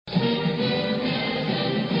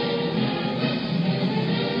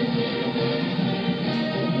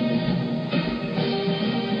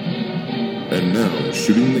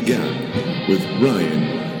Shooting the Gap with Ryan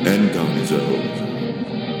and Gonzo.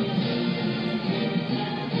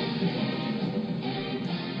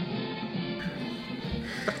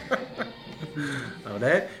 Oh,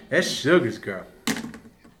 that's Sugar's girl.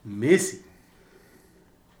 Missy.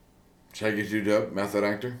 Shaggy 2 Dope, method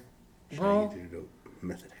actor. Well,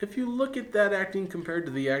 if you look at that acting compared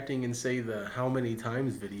to the acting in, say, the How Many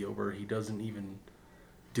Times video where he doesn't even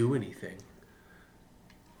do anything.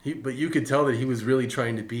 But you could tell that he was really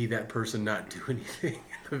trying to be that person not do anything in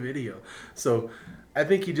the video. So I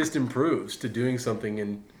think he just improves to doing something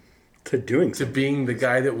and to being the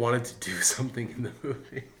guy that wanted to do something in the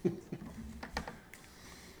movie.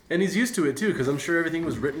 And he's used to it too, because I'm sure everything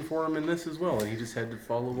was written for him in this as well, and he just had to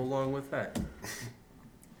follow along with that.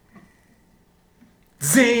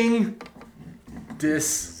 Zing!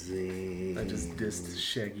 Zing. I just dissed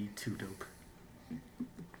Shaggy 2 Dope.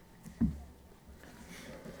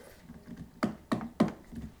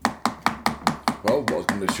 Well,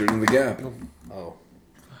 welcome to Shooting the Gap. Oh.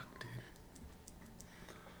 Fuck, dude.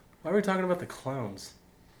 Why are we talking about the clowns?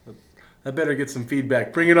 I better get some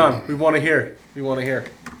feedback. Bring it on. We want to hear. We want to hear.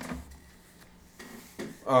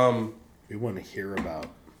 We want to hear about.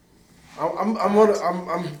 I'm kind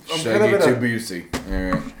of Shaggy at 2 a, Busey.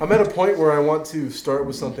 All right. I'm at a point where I want to start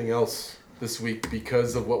with something else this week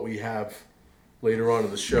because of what we have later on in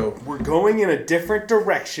the show. We're going in a different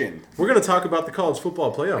direction. We're going to talk about the college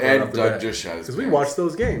football playoff. And Doug just shot his because we pants. watched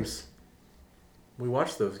those games. We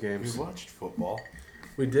watched those games. We watched football.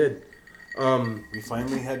 We did. We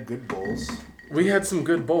finally had good bowls. We had some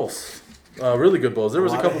good bowls. Really good bowls. There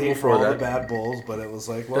was a lot of couple hate before for all that. the bad bowls, but it was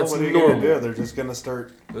like, well, That's what are you normal. going to do? They're just going to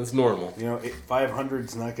start. That's normal.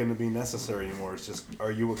 500's not going to be necessary anymore. It's just,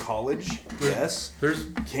 are you a college? Yes. There's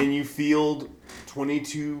Can you field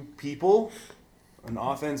 22 people, an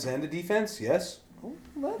offense and a defense? Yes.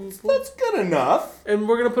 Well, that's good enough. and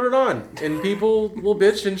we're gonna put it on, and people will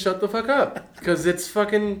bitch and shut the fuck up because it's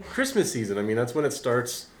fucking Christmas season. I mean, that's when it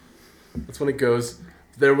starts. That's when it goes.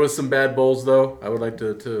 There was some bad bowls though. I would like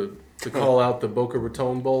to call out the Boca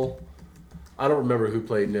Raton Bowl. I don't remember who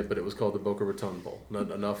played in it, but it was called the Boca Raton Bowl.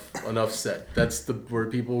 Not enough said. That's where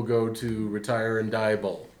people go to retire and die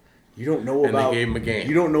bowl. You don't know And they about. gave 'em a game.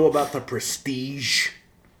 You don't know about the prestige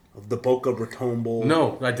of the Boca Raton Bowl.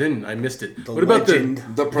 No, I didn't. I missed it. The What about legend.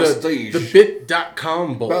 The Prestige. The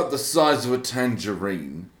Bit.com Bowl. About the size of a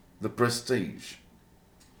tangerine. The Prestige.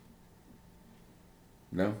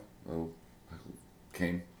 No? Oh.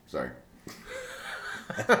 Kane? Sorry.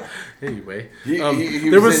 Anyway, He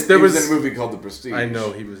there was in a movie called The Prestige. I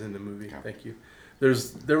know he was in the movie. Yeah. Thank you. There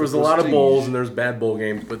was a lot of Prestige. bowls and there's bad bowl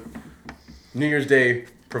games, but New Year's Day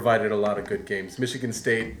provided a lot of good games. Michigan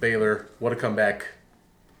State, Baylor, what a comeback.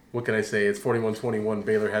 What can I say? It's 41-21.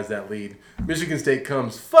 Baylor has that lead. Michigan State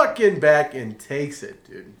comes fucking back and takes it,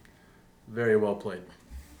 dude. Very well played.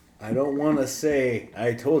 I don't want to say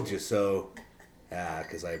I told you so.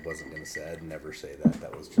 Because I wasn't going to say. I'd never say that.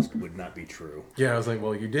 That would not be true. Yeah, I was like,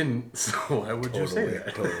 well, you didn't, so why would you say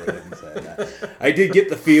that? Totally didn't say that. I did get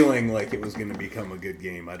the feeling like it was going to become a good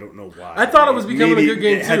game. I don't know why. I thought it was becoming a good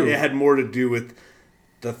game, too. It had more to do with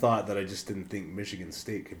the thought that I just didn't think Michigan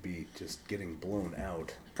State could be just getting blown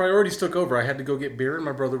out. Priorities took over. I had to go get beer, and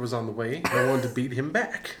my brother was on the way. I wanted to beat him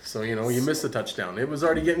back. So, you missed the touchdown. It was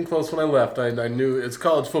already getting close when I left. I knew it's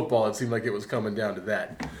college football. It seemed like it was coming down to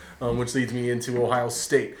that, which leads me into Ohio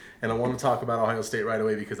State. And I want to talk about Ohio State right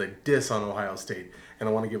away because I diss on Ohio State. And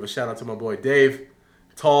I want to give a shout-out to my boy Dave.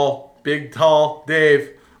 Tall, big, tall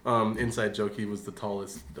Dave. Inside joke, he was the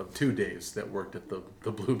tallest of two Daves that worked at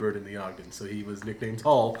the Bluebird in the Ogden. So he was nicknamed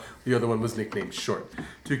Tall. The other one was nicknamed Short.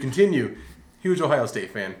 To continue, huge Ohio State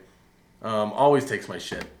fan. Always takes my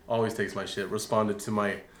shit. Responded to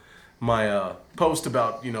my post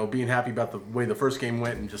about, being happy about the way the first game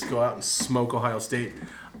went and just go out and smoke Ohio State.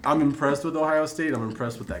 I'm impressed with Ohio State. I'm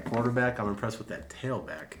impressed with that quarterback. I'm impressed with that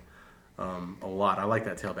tailback. A lot. I like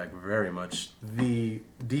that tailback very much. The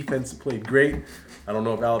defense played great. I don't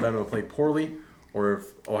know if Alabama played poorly or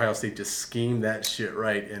if Ohio State just schemed that shit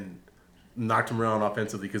right and knocked him around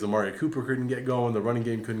offensively because Amari Cooper couldn't get going. The running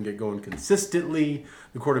game couldn't get going consistently.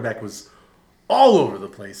 The quarterback was all over the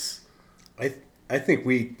place. I think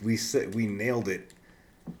we nailed it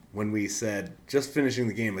when we said just finishing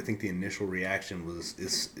the game. I think the initial reaction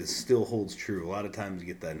is still holds true. A lot of times you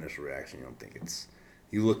get that initial reaction, you don't think it's.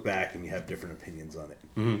 You look back and you have different opinions on it.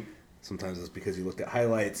 Mm-hmm. Sometimes it's because you looked at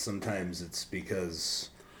highlights. Sometimes it's because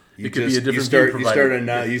you start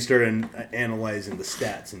analyzing the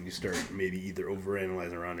stats and you start maybe either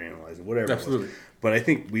overanalyzing or underanalyzing, whatever. Absolutely. But I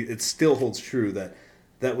think it still holds true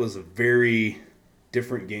that was a very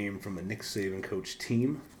different game from a Nick Saban coach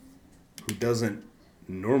team who doesn't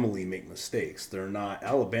normally make mistakes. They're not.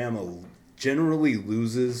 Alabama generally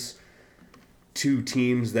loses to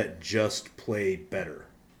teams that just play better.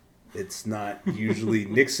 It's not usually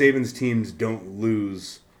Nick Saban's teams don't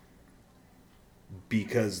lose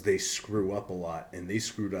because they screw up a lot, and they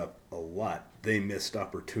screwed up a lot. They missed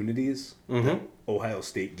opportunities that Ohio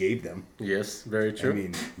State gave them. Yes, very true. I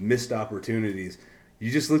mean, missed opportunities.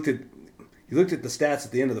 You looked at the stats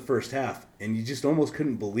at the end of the first half, and you just almost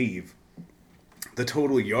couldn't believe the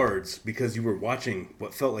total yards because you were watching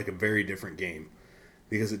what felt like a very different game,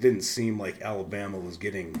 because it didn't seem like Alabama was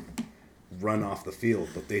getting run off the field,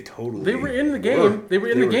 but they were in the game. They were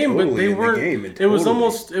in the game, but they weren't. It was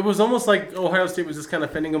almost like Ohio State was just kind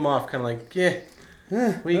of fending them off, kind of like,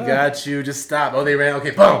 we got you. Just stop. Oh, they ran.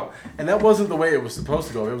 Okay, boom. And that wasn't the way it was supposed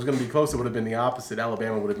to go. If it was going to be close, it would have been the opposite.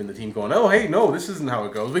 Alabama would have been the team going, oh, hey, no, this isn't how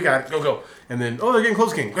it goes. We got it. Go. And then, oh, they're getting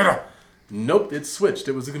close again. Nope, it switched.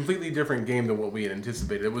 It was a completely different game than what we had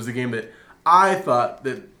anticipated. It was a game that I thought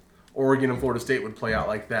that Oregon and Florida State would play out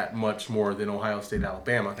like that much more than Ohio State,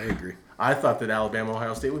 Alabama. I agree. I thought that Alabama,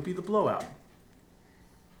 Ohio State would be the blowout.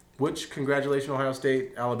 Which, congratulations, Ohio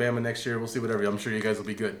State, Alabama next year. We'll see whatever. I'm sure you guys will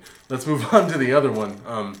be good. Let's move on to the other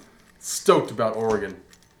one. Stoked about Oregon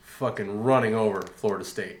fucking running over Florida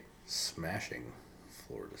State. Smashing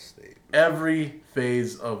Florida State. Every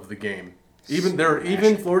phase of the game.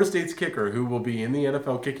 Even Florida State's kicker, who will be in the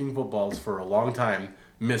NFL kicking footballs for a long time,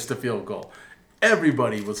 missed a field goal.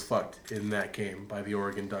 Everybody was fucked in that game by the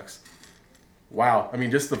Oregon Ducks. Wow. I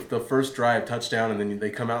mean, just the first drive, touchdown, and then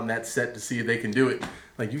they come out in that set to see if they can do it.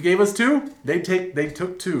 Like, you gave us two, they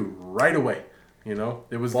took two right away. You know?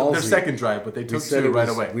 It was their second drive, but they took two right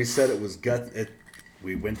away. We said it was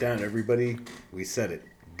we went down, everybody. We said it.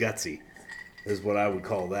 Gutsy is what I would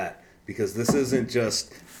call that. Because this isn't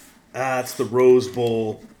just, it's the Rose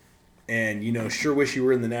Bowl, and, sure wish you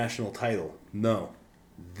were in the national title. No.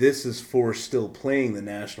 This is for still playing the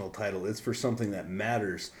national title. It's for something that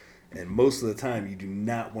matters. And most of the time, you do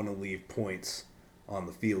not want to leave points on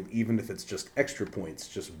the field, even if it's just extra points,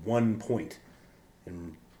 just 1 point.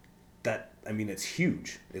 And that, it's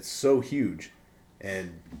huge. It's so huge.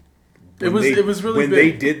 And it was really when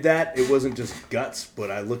big. They did that, it wasn't just guts, but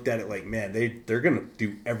I looked at it like, man, they're going to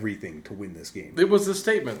do everything to win this game. It was a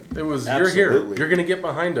statement. It was, Absolutely. You're here. You're going to get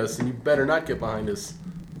behind us, and you better not get behind us.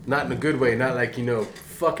 Not in a good way, not like,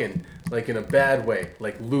 fucking, like in a bad way,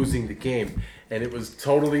 like losing the game. And it was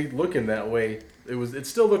totally looking that way. It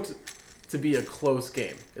still looked to be a close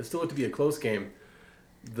game.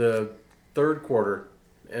 The third quarter,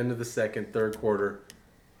 end of the second, third quarter,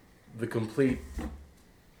 the complete,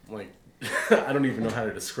 like, I don't even know how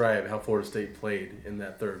to describe how Florida State played in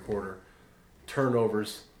that third quarter.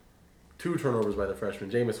 Turnovers, 2 turnovers by the freshman,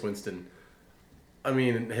 Jameis Winston. I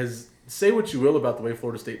mean, say what you will about the way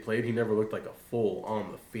Florida State played, he never looked like a fool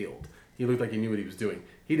on the field. He looked like he knew what he was doing.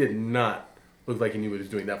 He did not look like he knew what he was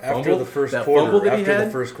doing. That fumble, the first quarter,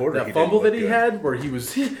 that fumble that he had, where he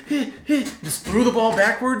was just threw the ball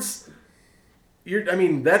backwards.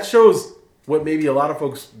 That shows what maybe a lot of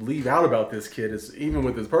folks leave out about this kid is, even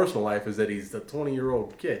with his personal life, is that he's a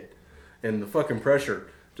 20-year-old kid, and the fucking pressure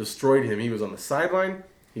destroyed him. He was on the sideline.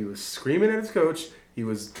 He was screaming at his coach. He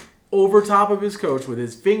was over top of his coach with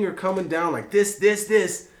his finger coming down like this.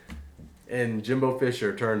 And Jimbo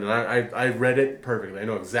Fisher turned, and I read it perfectly. I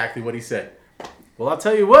know exactly what he said. Well, I'll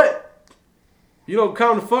tell you what. You don't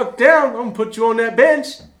calm the fuck down, I'm going to put you on that bench.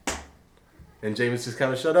 And Jameis just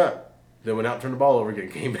kind of shut up. Then went out and turned the ball over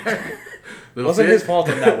again. Came back. Wasn't his fault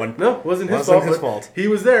in that one. No, wasn't his fault. He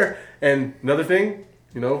was there. And another thing,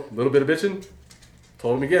 a little bit of bitching.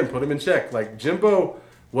 Told him again, put him in check. Like, Jimbo,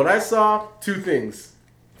 what I saw, 2 things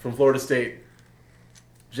from Florida State.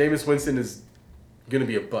 Jameis Winston is going to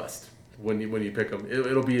be a bust when you pick him.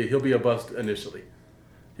 He'll be a bust initially.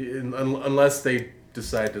 Unless they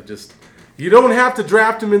decide to just... You don't have to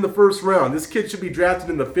draft him in the first round. This kid should be drafted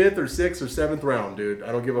in the 5th or 6th or 7th round, dude.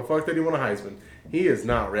 I don't give a fuck that he won a Heisman. He is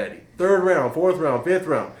not ready. 3rd round, 4th round, 5th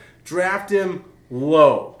round. Draft him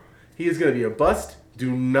low. He is going to be a bust. Do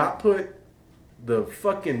not put the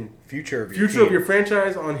fucking future of your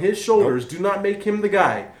franchise on his shoulders. Nope. Do not make him the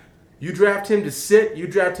guy. You draft him to sit. You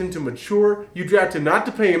draft him to mature. You draft him not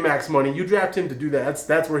to pay him max money. You draft him to do that.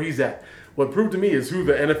 That's where he's at. What proved to me is who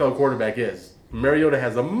the NFL quarterback is. Mariota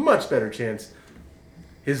has a much better chance.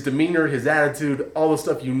 His demeanor, his attitude, all the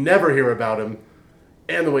stuff you never hear about him,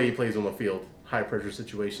 and the way he plays on the field, high pressure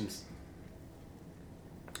situations.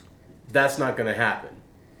 That's not going to happen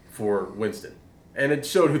for Winston. And it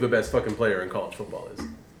showed who the best fucking player in college football is.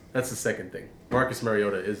 That's the second thing. Marcus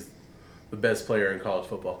Mariota is the best player in college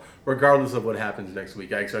football. Regardless of what happens next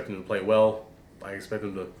week, I expect him to play well. I expect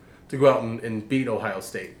him to go out and beat Ohio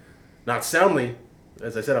State. Not soundly,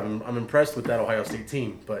 as I said, I'm impressed with that Ohio State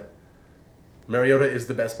team, but Mariota is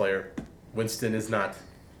the best player. Winston is not,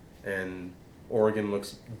 and Oregon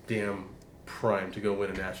looks damn primed to go win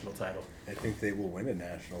a national title. I think they will win a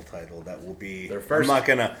national title. That will be their first. I'm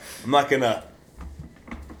not gonna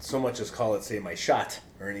so much as call it, say, my shot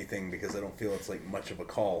or anything, because I don't feel it's like much of a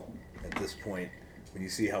call at this point. When you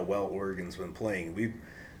see how well Oregon's been playing,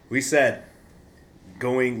 we said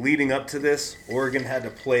leading up to this, Oregon had to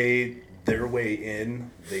play their way in.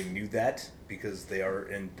 They knew that because they are,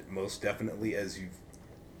 and most definitely, as you've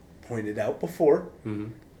pointed out before,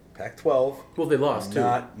 Pac-12. Well, they lost too.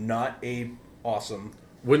 Not a awesome.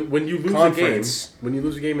 When you lose conference. when you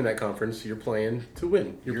lose a game in that conference, you're playing to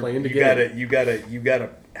win. You're playing to you get. You gotta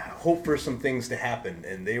hope for some things to happen,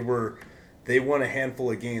 and they won a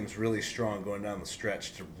handful of games really strong going down the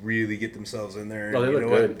stretch to really get themselves in there. Oh, they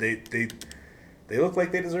look good. They look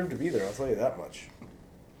like they deserve to be there. I'll tell you that much.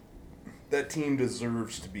 That team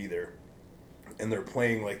deserves to be there, and they're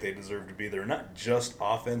playing like they deserve to be there. Not just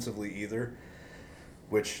offensively either,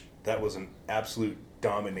 which that was an absolute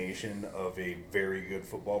domination of a very good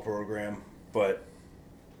football program, but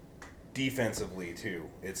defensively too.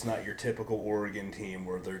 It's not your typical Oregon team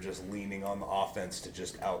where they're just leaning on the offense to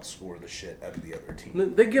just outscore the shit out of the other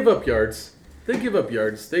team. They give up yards.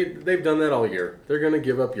 They've done that all year. They're going to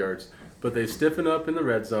give up yards, but they stiffen up in the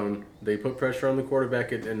red zone. They put pressure on the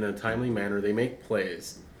quarterback in a timely manner. They make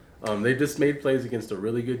plays. They just made plays against a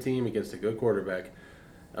really good team, against a good quarterback.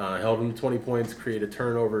 Held them to 20 points, created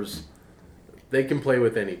turnovers. They can play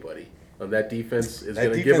with anybody. That defense is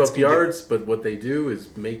going to give up yards, but what they do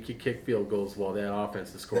is make you kick field goals while that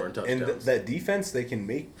offense is scoring touchdowns. And that defense, they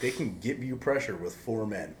can give you pressure with 4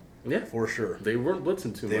 men. Yeah, for sure. They weren't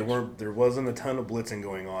blitzing too much. There wasn't a ton of blitzing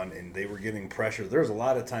going on, and they were getting pressure. There's a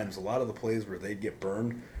lot of times, a lot of the plays where they'd get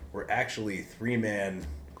burned were actually 3-man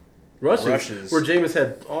rushes where Jameis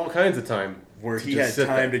had all kinds of time. Where he had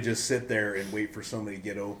time to just sit there and wait for somebody to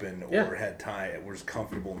get open, or had time, was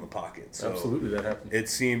comfortable in the pocket. So absolutely, that happened. It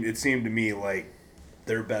seemed to me like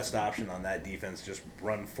their best option on that defense, just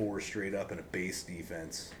run 4 straight up in a base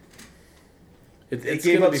defense. They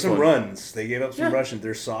gave up some runs. They gave up some rushing.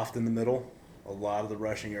 They're soft in the middle. A lot of the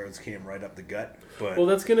rushing yards came right up the gut. But well,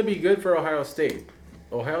 that's going to be good for Ohio State.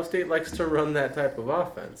 Ohio State likes to run that type of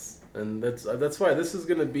offense, and that's why this is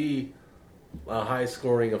going to be a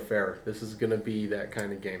high-scoring affair. This is going to be that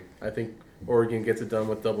kind of game. I think Oregon gets it done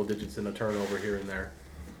with double digits and a turnover here and there.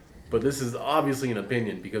 But this is obviously an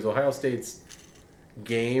opinion because Ohio State's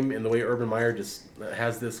game and the way Urban Meyer just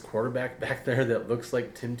has this quarterback back there that looks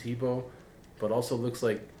like Tim Tebow, but also looks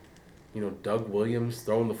like, Doug Williams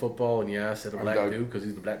throwing the football. And I said a black dude because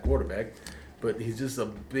he's the black quarterback. But he's just a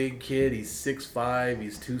big kid. He's 6'5",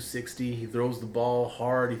 he's 260. He throws the ball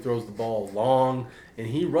hard. He throws the ball long. And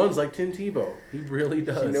he runs like Tim Tebow. He really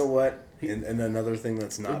does. You know what? And another thing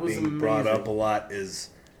that's not being brought up a lot is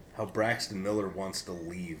how Braxton Miller wants to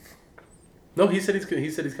leave. No, he said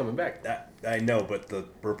he's coming back. I know, but the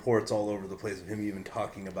reports all over the place of him even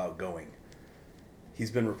talking about going.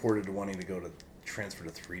 He's been reported to wanting to transfer to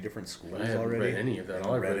 3 different schools already. I haven't read any of that. I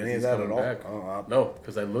haven't read any of that at all. No,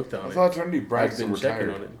 because I looked on it. I thought Trinity Braxton I've been checking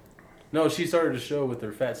retired. on it. No, she started a show with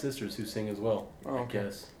her fat sisters who sing as well. Oh, okay. I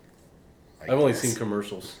guess. I've only seen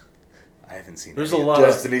commercials. I haven't seen. There's a lot of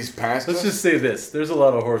Destiny's Past. Let's just say this: there's a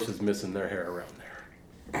lot of horses missing their hair around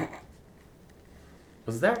there.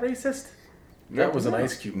 Was that racist? That was an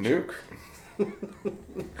Ice Cube joke.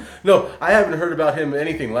 No, I haven't heard about him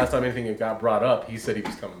anything. Last time anything got brought up, he said he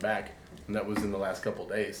was coming back, and that was in the last couple of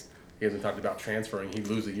days. He hasn't talked about transferring. He'd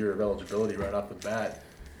lose a year of eligibility right off the bat,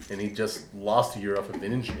 and he just lost a year off of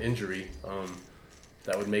an injury.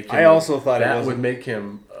 That would make him. I also thought that would make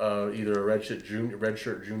him either a redshirt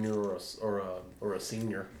junior, or a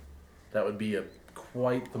senior. That would be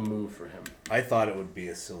quite the move for him. I thought it would be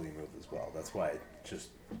a silly move as well. That's why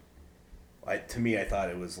to me, I thought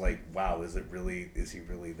it was like, wow, is he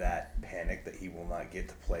really that panicked that he will not get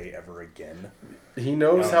to play ever again? He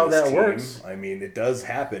knows how that works. I mean, it does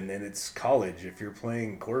happen, and it's college. If you're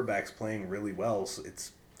quarterbacks playing really well, so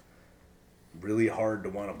it's really hard to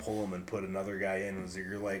want to pull him and put another guy in.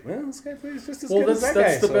 You're like, well, this guy plays just as good as that guy.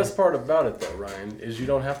 That's the best part about it, though, Ryan, is you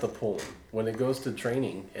don't have to pull him. When it goes to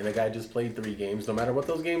training, and a guy just played 3 games, no matter what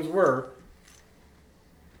those games were,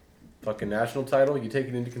 fucking national title, you take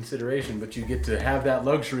it into consideration, but you get to have that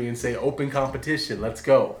luxury and say, open competition, let's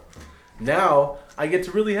go. Now, I get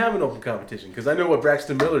to really have an open competition, because I know what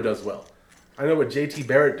Braxton Miller does well. I know what JT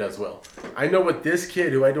Barrett does well. I know what this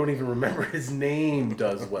kid, who I don't even remember his name,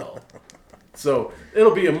 does well. So,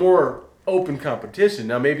 it'll be a more open competition.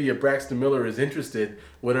 Now, maybe if Braxton Miller is interested,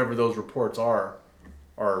 whatever those reports are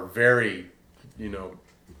very,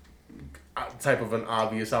 type of an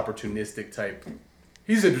obvious opportunistic type.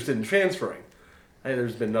 He's interested in transferring.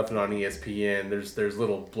 There's been nothing on ESPN. There's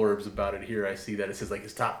little blurbs about it here. I see that it says like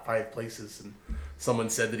his top 5 places, and someone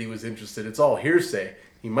said that he was interested. It's all hearsay.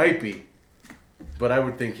 He might be, but I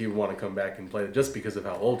would think he would want to come back and play just because of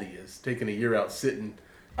how old he is. Taking a year out sitting.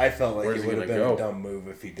 I felt like Where's it he would have been gonna a go? dumb move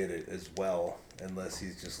if he did it as well, unless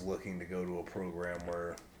he's just looking to go to a program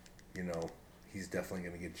where, he's definitely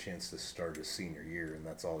going to get a chance to start his senior year, and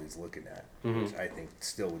that's all he's looking at, which I think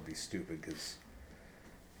still would be stupid because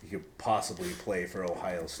he could possibly play for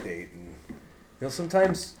Ohio State. And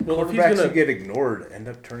sometimes Well, if he's quarterbacks gonna- who get ignored end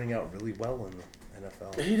up turning out really well in the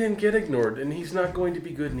NFL. He didn't get ignored, and he's not going to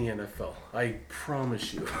be good in the NFL. I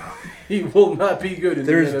promise you. He will not be good in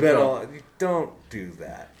There's the been NFL. don't do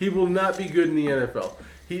that. He will not be good in the NFL.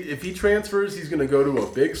 If he transfers, he's going to go to a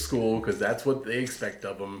big school because that's what they expect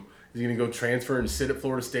of him. He's going to go transfer and sit at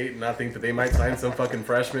Florida State and not think that they might sign some fucking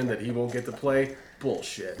freshman that he won't get to play.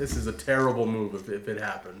 Bullshit. This is a terrible move if it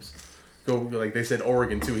happens. Go, like they said,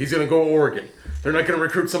 Oregon, too. He's going to go Oregon. They're not going to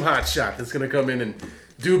recruit some hot shot that's going to come in and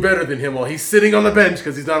do better than him while he's sitting on the bench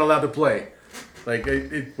because he's not allowed to play. Like,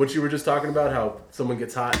 what you were just talking about, how someone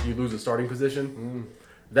gets hot, you lose a starting position.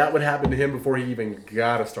 That would happen to him before he even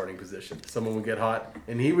got a starting position. Someone would get hot,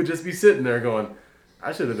 and he would just be sitting there going,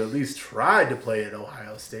 I should have at least tried to play at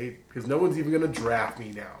Ohio State because no one's even going to draft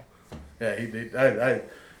me now. Yeah,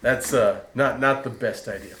 that's not the best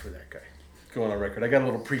idea for that guy. Going on record. I got a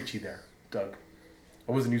little preachy there, Doug.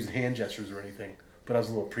 I wasn't using hand gestures or anything, but I was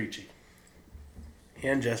a little preachy.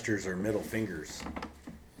 Hand gestures are middle fingers.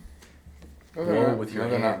 No, Whoa with your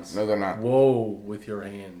they're hands. not. No, they're not. Whoa with your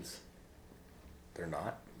hands. They're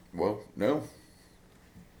not? Well, no.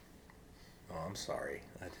 Oh, I'm sorry.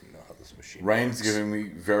 I didn't know how this machine Ryan's works. giving me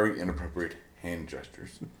very inappropriate hand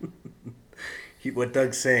gestures. What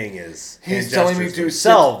Doug's saying is He's hand telling me gestures to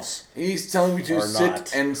themselves. He's telling me to Or sit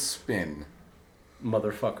not. and spin.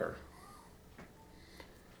 Motherfucker.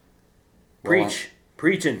 Preach.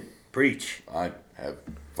 Preaching. Preach. I have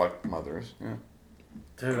fucked mothers. Yeah.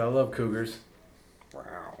 Dude, I love cougars.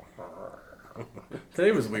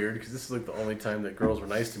 Today was weird because this is like the only time that girls were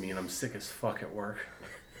nice to me, and I'm sick as fuck at work.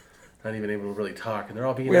 Not even able to really talk, and they're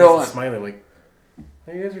all being Wait, nice hold and on. smiling. Like,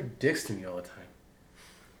 hey, you guys are dicks to me all the time.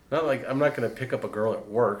 Not like I'm not gonna pick up a girl at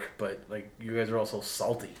work, but like you guys are all so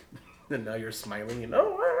salty, and now you're smiling, and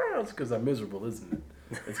it's because I'm miserable, isn't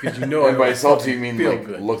it? It's because you know. And I by don't salty you fucking mean feel like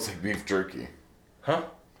good. looks like beef jerky. Huh?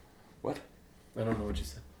 What? I don't know what you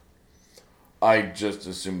said. I just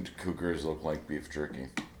assumed cougars look like beef jerky.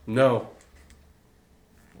 No.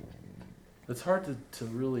 It's hard to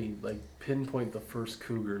really like pinpoint the first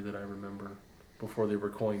cougar that I remember before they were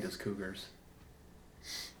coined as cougars.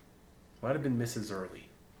 Might have been Mrs. Early.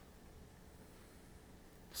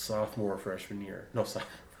 Sophomore, freshman year. No,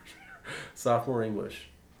 sophomore English.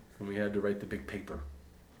 When we had to write the big paper.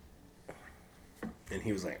 And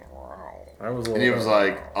he was like, wow. I was a And little he was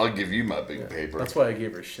like, I'll give you my big paper. That's why I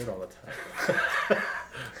gave her shit all the time.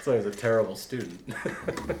 That's why I was a terrible student.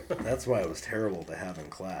 That's why it was terrible to have in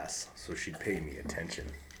class, so she'd pay me attention.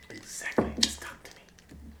 Exactly. Just talk to me.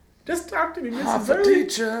 Just talk to me, Mrs. Half a Early.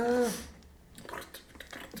 teacher.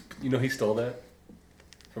 You know he stole that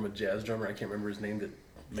from a jazz drummer. I can't remember his name that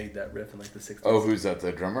made that riff in like the 60s. Oh, who's that?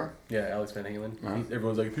 The drummer? Yeah, Alex Van Halen. Uh-huh.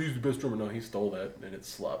 Everyone's like, he's the best drummer. No, he stole that, and it's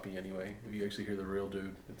sloppy anyway. If you actually hear the real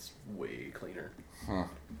dude, it's way cleaner. Huh.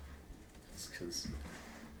 It's because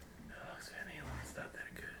Alex Van Halen's not that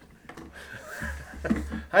good.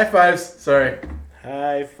 High fives. Sorry.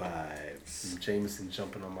 High fives. Jameson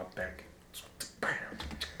jumping on my back. Bam,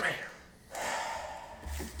 bam.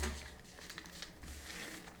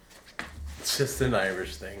 It's just an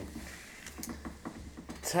Irish thing.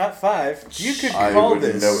 Top 5. You could I call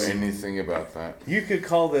wouldn't this. know anything about that. You could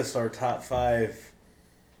call this our top 5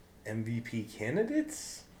 MVP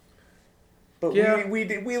candidates. But Yeah.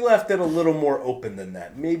 we left it a little more open than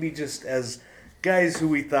that. Maybe just as guys who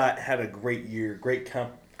we thought had a great year, great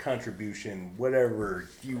contribution, whatever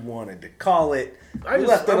you wanted to call it. I We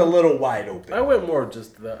just- left it a little wide open. I went more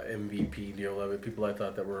just the MVP deal of it. People I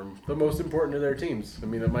thought that were the most important to their teams. I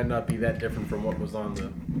mean, it might not be that different from what was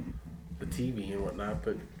on the TV and whatnot,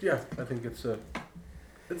 but yeah, I think it's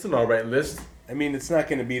an all right list. I mean, it's not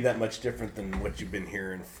going to be that much different than what you've been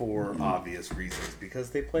hearing for obvious reasons,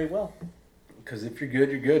 because they play well. Because if you're good,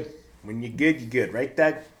 you're good. When you're good, you're good. Right,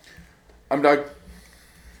 Doug? I'm Doug.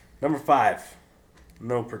 Number 5.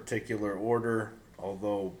 No particular order,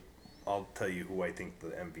 although I'll tell you who I think the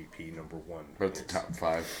MVP number 1 What's is. the top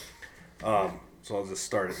 5? So I'll just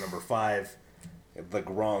start at number 5, the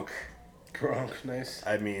Gronk. Gronk, nice.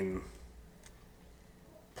 I mean,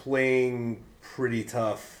 playing pretty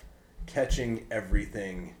tough, catching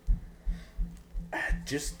everything,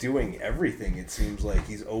 just doing everything. It seems like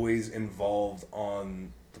he's always involved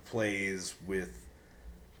on the plays with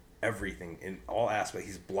everything in all aspects.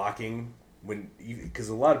 He's blocking because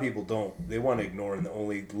a lot of people they want to ignore and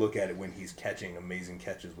only look at it when he's catching amazing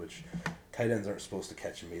catches, which tight ends aren't supposed to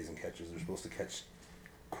catch amazing catches. They're supposed to catch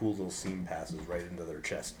cool little seam passes right into their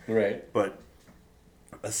chest. Right. But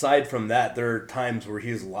aside from that, there are times where he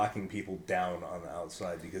is locking people down on the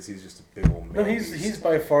outside because he's just a big old man. No, he's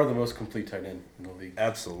by far the most complete tight end in the league.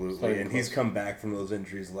 Absolutely, and he's come back from those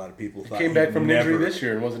injuries. A lot of people thought Came back from an injury this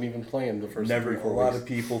year and wasn't even playing the first 3-4 weeks. A lot of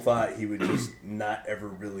people thought he would just not ever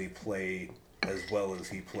really play as well as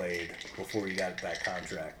he played before he got that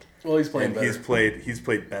contract. Well, he's playing better. He's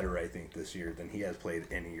played better, I think, this year than he has played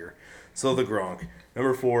any year. So the Gronk.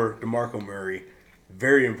 Number 4, DeMarco Murray.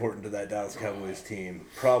 Very important to that Dallas Cowboys team.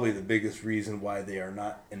 Probably the biggest reason why they are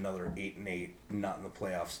not another 8-8, not in the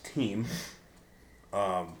playoffs team.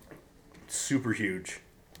 Super huge.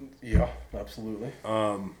 Yeah, absolutely.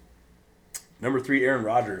 Number 3, Aaron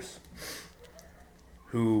Rodgers,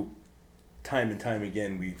 who time and time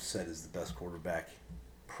again we've said is the best quarterback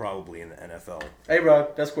probably in the NFL.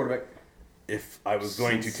 A-Rod, best quarterback. If I was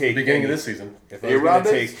going to The take beginning of this season. if I was going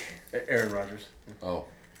to take Aaron Rodgers. Oh,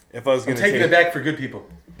 if I was I'm going to taking take it back for good people.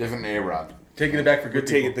 different A-Rod. Taking it back for good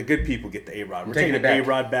people. the good people get the A-Rod. We're taking taking it back.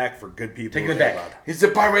 A-Rod back for good people. Taking with it back. A-Rod. He's a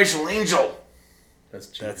biracial angel.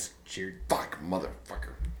 That's cheered. Fuck,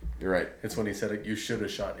 motherfucker. You're right. It's when he said you should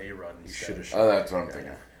have shot A-Rod instead. You should have shot. Oh, that's what I'm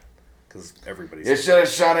thinking. Because everybody's. You should have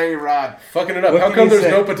shot A-Rod. Fucking it up. What How can come you there's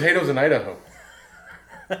say? no potatoes in Idaho?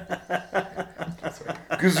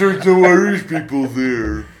 Because there's no Irish people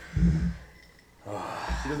there.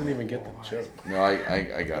 He doesn't even get the joke. No,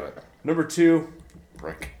 I got it. Number 2,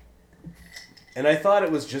 Brick. and I thought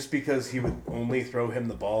it was just because he would only throw him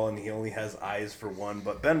the ball and he only has eyes for one,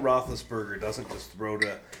 but Ben Roethlisberger doesn't just throw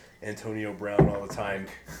to Antonio Brown all the time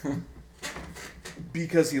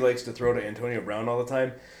because he likes to throw to Antonio Brown all the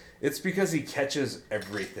time. It's because he catches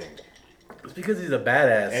everything. It's because he's a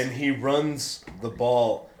badass. And he runs the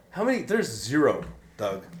ball. How many? There's 0,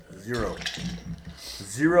 Doug. 0.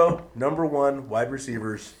 0 number 1 wide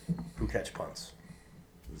receivers who catch punts.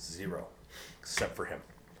 0. Except for him.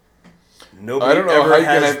 Nobody I don't know ever how you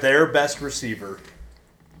has can their best receiver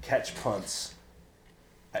catch punts.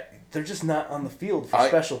 They're just not on the field for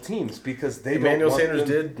special teams because they Emmanuel don't want Sanders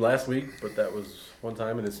them. did last week, but that was one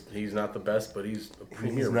time, and he's not the best, but he's a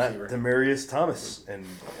premier He's not receiver. Demarius Thomas, and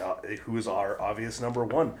who is our obvious number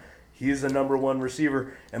 1. He is the number 1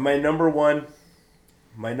 receiver, and my number one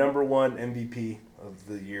MVP of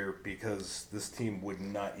the year, because this team would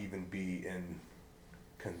not even be in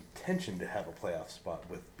contention to have a playoff spot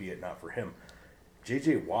be it not for him.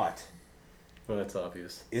 J.J. Watt Well, that's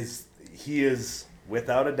obvious. is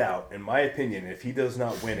without a doubt, in my opinion, if he does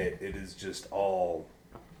not win it, it is just all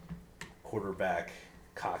quarterback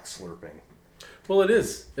cock slurping. Well, it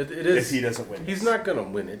is. It is. If he doesn't win, He's not going to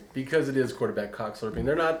win it because it is quarterback cock slurping.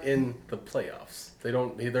 They're not in the playoffs.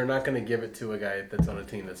 They're not going to give it to a guy that's on a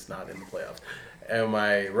team that's not in the playoffs. Am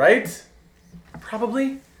I right?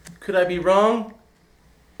 Probably. Could I be wrong?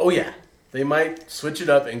 Oh, yeah. They might switch it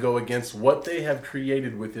up and go against what they have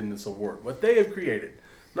created within this award. What they have created.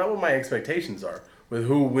 Not what my expectations are with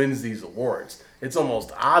who wins these awards. It's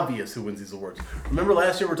almost obvious who wins these awards. Remember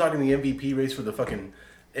last year we were talking the MVP race for the fucking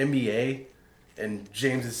NBA? And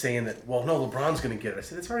James is saying that, well, no, LeBron's going to get it. I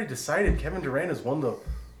said, it's already decided. Kevin Durant has won the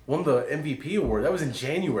MVP award. That was in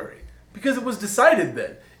January. Because it was decided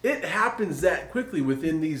then. It happens that quickly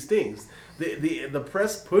within these things. The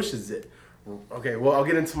press pushes it. Okay, well, I'll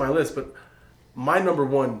get into my list, but my number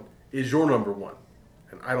 1 is your number 1.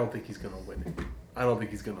 And I don't think he's going to win it.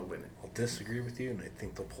 I'll disagree with you, and I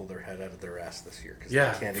think they'll pull their head out of their ass this year because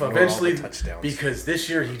Yeah, they can't ignore eventually, all the touchdowns. because this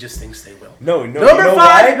year he just thinks they will. No. Number you know 5.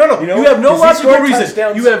 why? No. You have no 'cause he logical scored reason.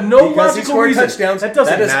 touchdowns. You have no Because he logical scored reason. touchdowns. That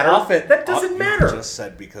doesn't is matter. That doesn't matter. You just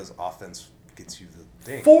said because offense gets you the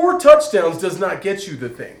thing. 4 touchdowns does not get you the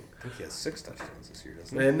thing. I think he has 6 touchdowns this year,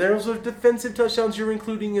 doesn't he? And those are defensive touchdowns you're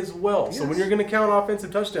including as well. So when you're going to count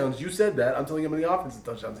offensive touchdowns, you said that. I'm telling you how many offensive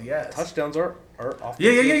touchdowns he has. Touchdowns are offensive.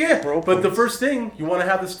 Yeah. throw But the points. first thing, you want to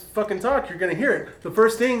have this fucking talk, you're going to hear it. The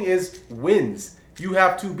first thing is wins. You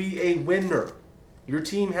have to be a winner. Your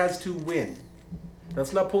team has to win.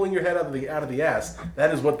 That's not pulling your head out of the ass.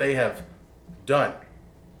 That is what they have done.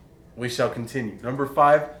 We shall continue. Number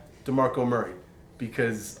 5, DeMarco Murray.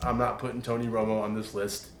 Because I'm not putting Tony Romo on this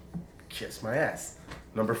list. Kiss my ass.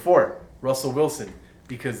 Number 4, Russell Wilson.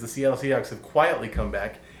 because the Seattle Seahawks have quietly come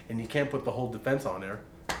back, and you can't put the whole defense on there.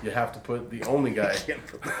 You have to put the only guy.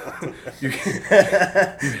 you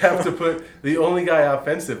have to put the only guy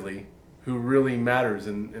offensively who really matters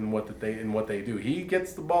in what they do. He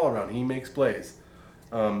gets the ball around. He makes plays,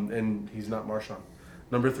 and he's not Marshawn.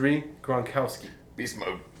 Number 3, Gronkowski. Beast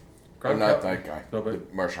mode. I'm not that guy. No,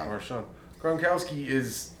 but Marshawn. Gronkowski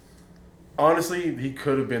is, honestly, he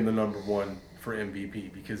could have been the number 1 for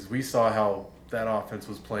MVP because we saw how that offense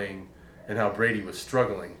was playing and how Brady was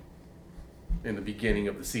struggling in the beginning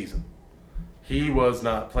of the season. He was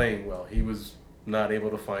not playing well. He was not able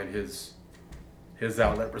to find his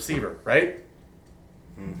outlet receiver, right?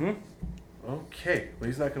 Mm-hmm. Okay. Well,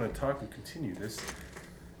 he's not going to talk. We continue this.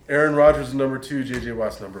 Aaron Rodgers is number 2. J.J.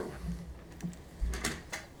 Watt's number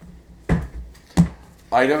 1.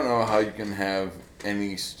 I don't know how you can have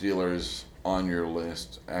any Steelers on your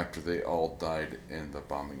list after they all died in the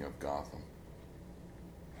bombing of Gotham.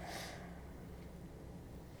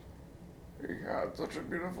 He had such a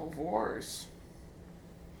beautiful voice.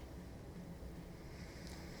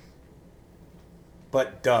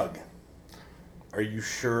 But Doug, are you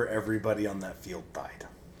sure everybody on that field died?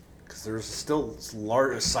 Because there's still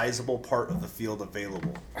a sizable part of the field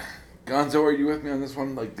available. Gonzo, are you with me on this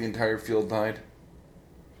one? Like the entire field died?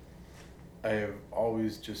 I have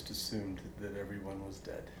always just assumed that everyone was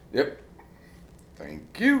dead. Yep.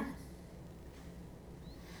 Thank you.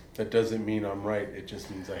 That doesn't mean I'm right. It just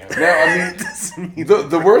means I have. No, I mean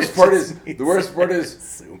the worst part is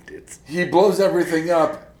Assumed it. he blows everything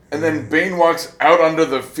up, and then Bane walks out onto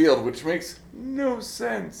the field, which makes no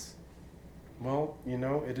sense. Well,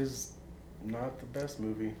 it is not the best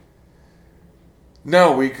movie.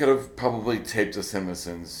 No, we could have probably taped The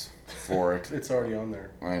Simpsons for it. It's already on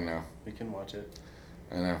there. I know. We can watch it.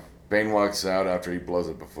 I know. Bane walks out after he blows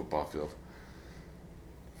up a football field.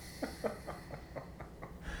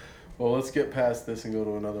 Well, let's get past this and go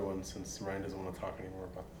to another one since Ryan doesn't want to talk anymore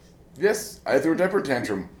about this. Yes, I threw a temper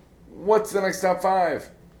tantrum. What's the next top 5?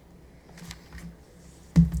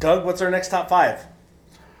 Doug, what's our next top 5?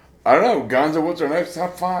 I don't know. Gonzo, what's our next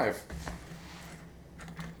top 5?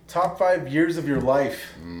 Top 5 years of your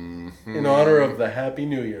life in honor of the Happy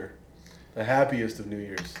New Year. The happiest of New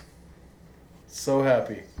Years. So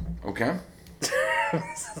happy. Okay.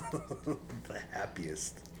 The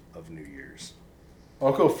happiest of New Year's.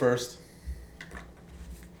 I'll go first.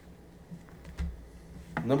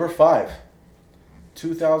 Number 5.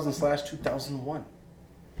 2000/2001.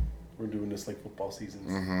 We're doing this like football seasons.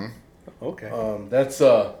 Mm-hmm. Okay.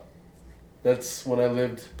 That's when I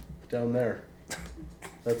lived down there.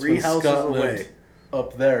 That's 3 when houses Scott away. lived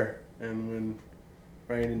up there, and when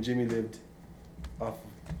Ryan and Jimmy lived off of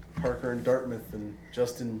Parker and Dartmouth, and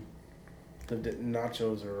Justin lived at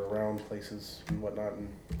Nachos or around places and whatnot. And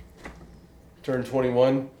turned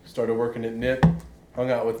 21, started working at NIT,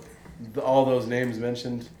 hung out with all those names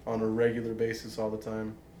mentioned on a regular basis all the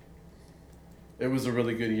time. It was a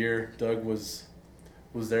really good year. Doug was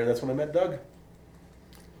there. That's when I met Doug.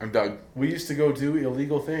 I'm Doug. We used to go do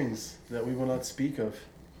illegal things that we will not speak of.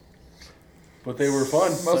 But they were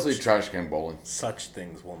fun. Mostly trash can bowling. Such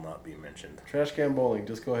things will not be mentioned. Trash can bowling.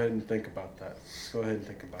 Just go ahead and think about that. Just go ahead and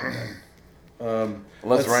think about that.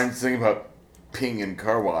 Unless Ryan's thinking about peeing in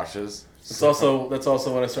car washes. That's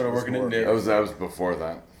also when I started working at NIT. That was before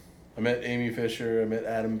that. I met Amy Fisher. I met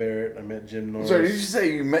Adam Barrett. I met Jim Norris. Sorry, did you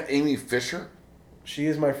say you met Amy Fisher? She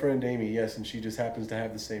is my friend Amy, yes, and she just happens to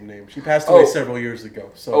have the same name. She passed away several years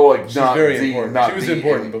ago, so she's very important. She was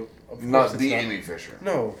important, but of not the Amy Fisher.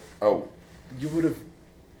 No. Oh. You would have.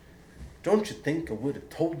 Don't you think I would have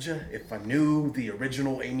told you if I knew the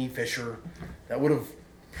original Amy Fisher? That would have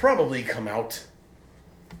probably come out.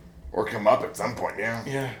 Or come up at some point, yeah.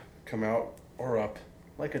 Yeah, come out or up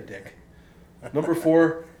like a dick. Number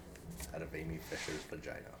 4. Out of Amy Fisher's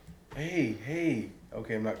vagina. Hey.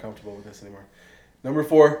 Okay, I'm not comfortable with this anymore. Number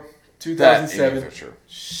 4, That 2007. Amy Fisher.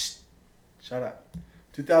 Shh. Shut up.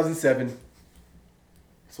 2007.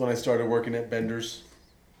 That's when I started working at Bender's.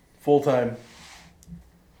 Full time.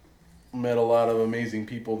 Met a lot of amazing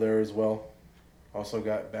people there as well. Also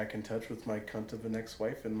got back in touch with my cunt of an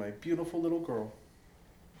ex-wife and my beautiful little girl.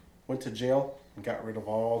 Went to jail and got rid of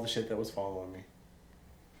all the shit that was following me.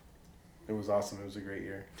 It was awesome. It was a great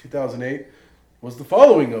year. 2008 was the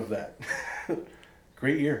following of that.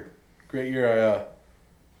 Great year. Great year.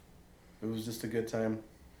 It was just a good time.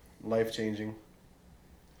 Life-changing.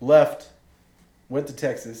 Left. Went to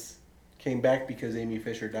Texas. Came back because Amy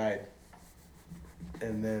Fisher died.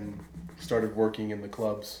 And then started working in the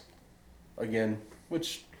clubs again,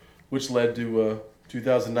 which led to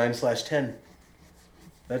 2009/10.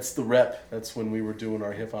 That's the rep. That's when we were doing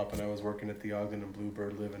our hip hop and I was working at the Ogden and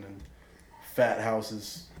Bluebird, living in fat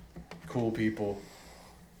houses, cool people.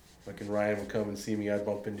 Like, and Ryan would come and see me. I'd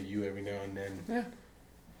bump into you every now and then. Yeah.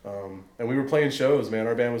 And we were playing shows, man.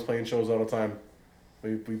 Our band was playing shows all the time.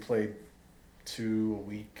 We played 2 a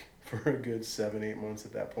week for a good 7-8 months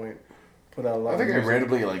at that point. Put out a lot. I think of I music.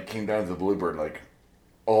 randomly like came down to the Bluebird like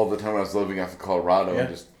all the time I was living off of Colorado Yeah. and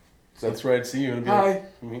just said, That's where I'd see you and be Hi.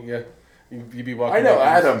 like, yeah. You'd be walking. I know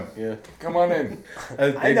back and Adam. Yeah. Come on in.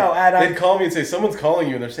 I know Adam. They'd call me and say, someone's calling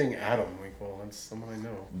you, and they're saying Adam. I'm like, well, that's someone I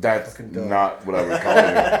know. That's Fucking duh. not what I was calling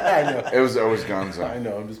you. I know. It was always Gonzo. I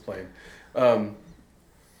know. I'm just playing.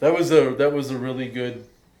 That was a really good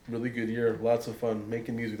year. Lots of fun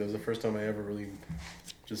making music. That was the first time I ever really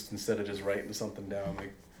just, instead of just writing something down,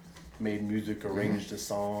 like made music, arranged a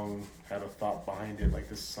song, had a thought behind it. Like,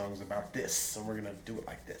 this song's about this, and we're gonna do it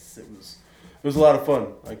like this. It was a lot of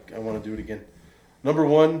fun. Like, I want to do it again. Number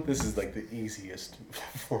 1, this is like the easiest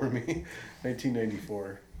for me.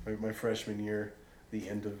 1994, my freshman year, the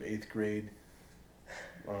end of 8th grade.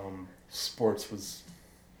 Sports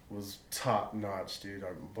was top notch, dude.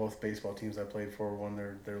 Both baseball teams I played for won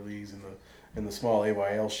their leagues in the small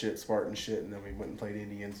AYL shit, Spartan shit, and then we went and played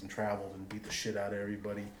Indians and traveled and beat the shit out of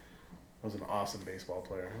everybody. I was an awesome baseball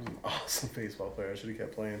player. I should have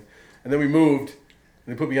kept playing. And then we moved,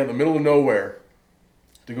 and they put me out in the middle of nowhere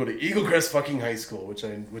to go to Eagle Crest fucking high school,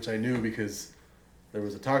 which I knew because there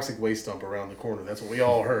was a toxic waste dump around the corner. That's what we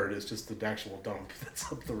all heard. It's just the actual dump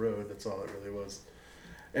that's up the road. That's all it really was.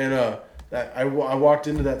 And I walked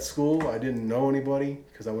into that school. I didn't know anybody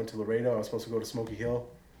because I went to Laredo. I was supposed to go to Smoky Hill.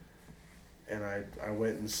 And I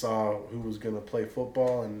went and saw who was going to play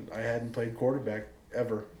football, and I hadn't played quarterback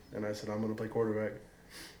ever. And I said, I'm going to play quarterback.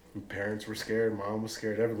 And parents were scared. Mom was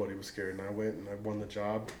scared. Everybody was scared. And I went and I won the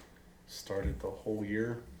job. Started the whole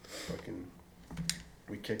year.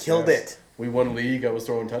 We Killed ass. it. We won league. I was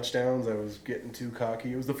throwing touchdowns. I was getting too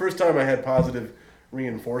cocky. It was the first time I had positive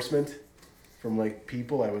reinforcement from like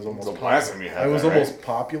people. I was almost The last time you had I was that, almost right?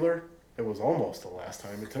 popular. It was almost the last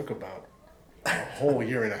time. It took about a whole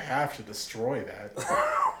year and a half to destroy that.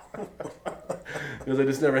 Because I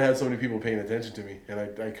just never had so many people paying attention to me, and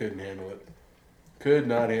I couldn't handle it. Could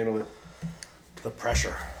not handle it. The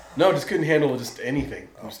pressure. No, just couldn't handle just anything.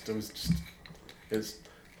 It was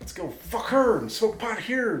let's go fuck her and smoke pot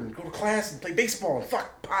here and go to class and play baseball and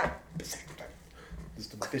fuck pot.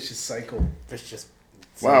 Just a vicious cycle. Vicious.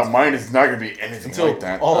 Wow, mine is not going to be anything Until like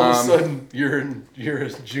that. all of a sudden you're a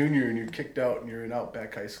junior and you're kicked out and you're in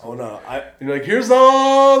Outback High School. Oh no, And you're like, here's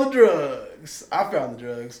all the drugs. I found the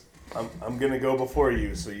drugs. I'm gonna go before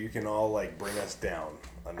you so you can all like bring us down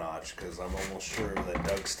a notch because I'm almost sure that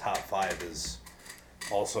Doug's top 5 is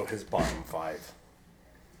also his bottom 5.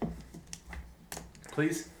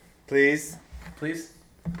 Please, Please. please.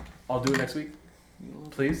 I'll do it next week.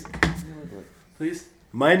 Please, please,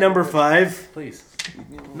 My number 5, please.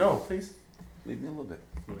 No, please. Leave me a little bit.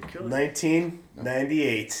 I'm gonna kill it.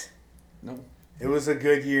 1998. No. It was a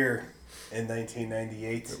good year in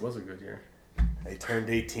 1998. It was a good year. I turned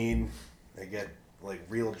 18. I got like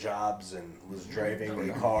real jobs and was driving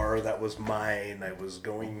a car that was mine. I was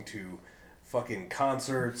going to fucking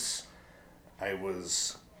concerts. I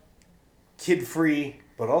was kid free,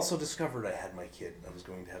 but also discovered I had my kid. I was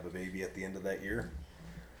going to have a baby at the end of that year,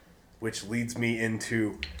 which leads me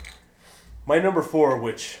into my number 4,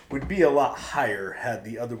 which would be a lot higher had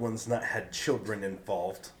the other ones not had children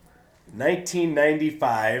involved.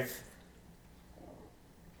 1995,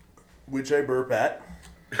 which I burp at,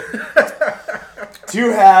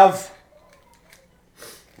 to have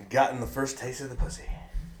gotten the first taste of the pussy.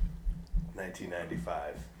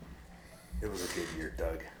 1995. It was a good year,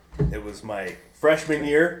 Doug. It was my freshman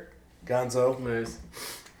year, Gonzo. Nice.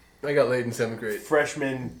 I got laid in 7th grade.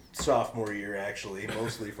 Freshman, sophomore year, actually.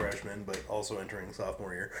 Mostly freshman, but also entering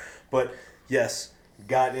sophomore year. But, yes,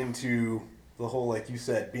 got into the whole, like you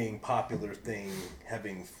said, being popular thing,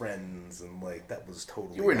 having friends, and, like, that was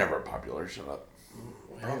totally... You were never popular. Shut up.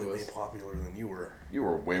 Probably way popular than you were. You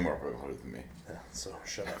were way more popular than me. Yeah, so,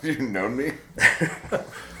 shut up. Have you known me?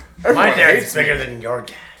 My dad's bigger than your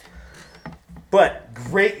dad. But,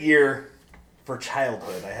 great year for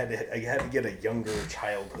childhood. I had to get a younger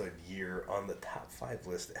childhood year on the top 5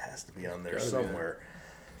 list. It has to be on there somewhere.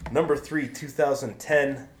 Number 3,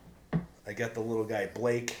 2010. I got the little guy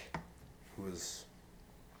Blake, who was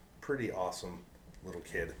pretty awesome little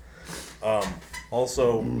kid.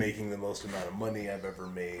 Also making the most amount of money I've ever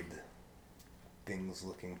made. Things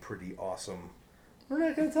looking pretty awesome. We're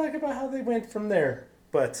not going to talk about how they went from there,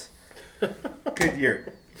 but good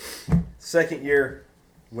year. Second year,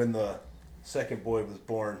 when the second boy was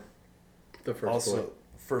born. The first Also, boy.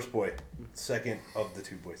 first boy, second of the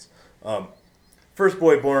two boys. First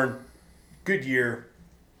boy born, good year.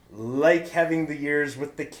 Like having the years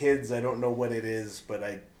with the kids. I don't know what it is, but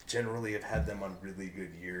I generally have had them on really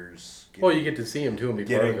good years. Well, you get to see him too and be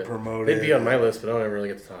part of getting it. promoted. They'd be on my list, but I don't ever really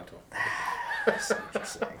get to talk to them. I see what you're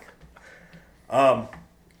saying.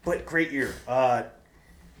 But great year.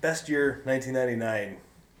 Best year, 1999.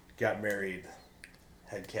 Got married.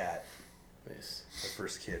 Had cat. Nice. My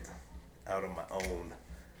first kid. Out on my own.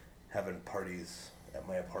 Having parties at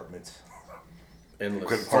my apartment. Endless.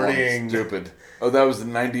 Quit falling Partying. stupid. Oh, that was the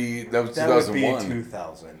 90. That was That would be 2001.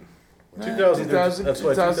 2000. 2000. That's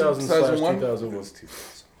why 2000 slash 2001? 2000 It was was.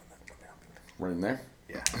 2000 when that happened. We're in there.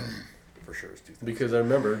 Yeah. For sure it was 2000. Because I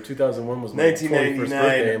remember 2001 was my 21st birthday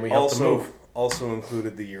 1999 and we helped to move. also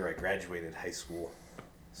included the year I graduated high school.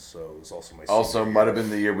 So it was also my Also, senior might year. have been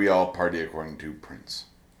the year we all party according to Prince.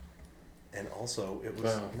 And also, it was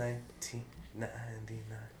Wow.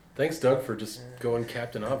 1999. Thanks, Doug, for just going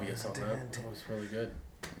Captain Obvious on that. That was really good.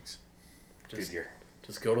 Thanks. Good Just, year.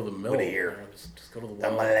 just go to the mill. What a year. man. Just go to the The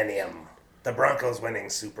well. millennium. The Broncos winning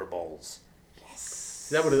Super Bowls.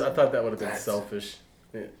 That would. I thought that would have been That's- selfish.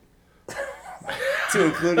 Yeah. To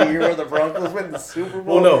include a year where the Broncos win the Super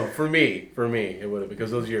Bowl? Well, no, for me, it would have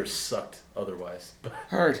because those years sucked otherwise.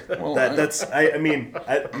 Hard. Well, I mean,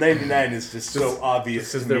 99 is just so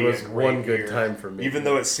obvious. just 'cause to there me was a great one good year. time for me. Even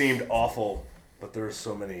though it seemed awful, but there were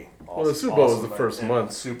so many awesome, Well, the Super Bowl was awesome the first and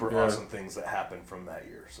month. super Yeah. awesome things that happened from that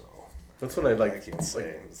year. So That's when I I can like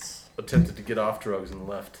say it's attempted to get off drugs and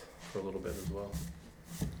left for a little bit as well.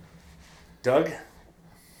 Doug.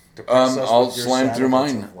 depress us I'll with your slime sad through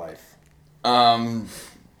events mine. of life.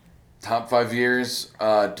 Top 5 years.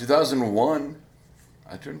 2001.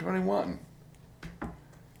 I turned 21.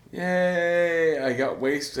 Yay! I got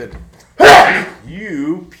wasted.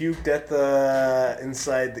 You puked at the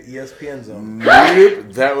inside the ESPN zone.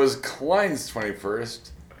 Nope. That was Klein's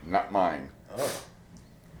 21st, not mine. Oh,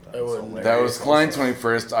 I wouldn't. That was Klein's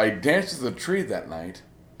 21st. I danced with a tree that night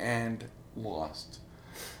and lost.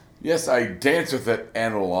 Yes, I danced with it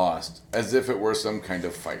and lost, as if it were some kind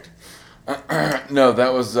of fight. No,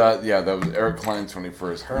 that was that was Eric Klein's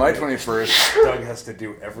 21st. My 21st. Doug has to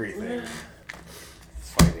do everything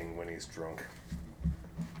fighting when he's drunk.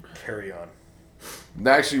 Carry on.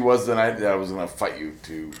 That actually was the night that I was going to fight you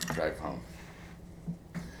to drive home.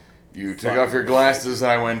 You took off your glasses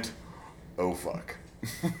and I went, oh fuck.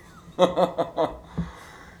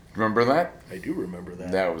 Remember that? I do remember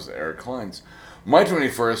that. That was Eric Klein's. My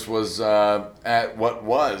 21st was at what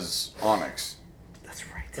was Onyx. That's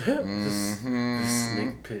right. The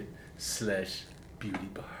snake pit / beauty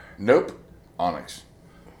bar. Nope. Onyx.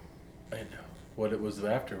 I know. What it was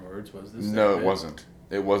afterwards was this. No, it wasn't.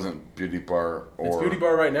 It wasn't Beauty Bar or... It's beauty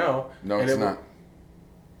bar right now. No, and it's it wa-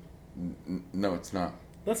 not. No, it's not.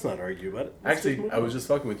 Let's not argue about it. Let's just Actually, move I on. was just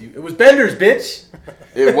fucking with you. It was Bender's, bitch.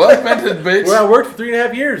 It was Bender's, bitch. Where I worked for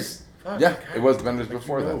 3.5 years. Fuck, Yeah, God, it was Bender's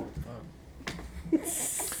before you that.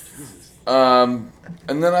 know.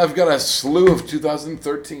 And then I've got a slew of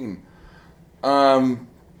 2013.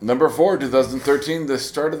 Number 4, 2013, the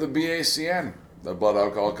start of the BACN, the Blood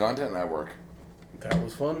Alcohol Content Network. That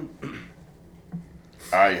was fun.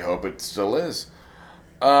 I hope it still is.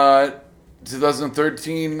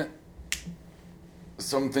 2013,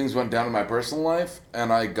 some things went down in my personal life,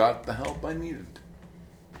 and I got the help I needed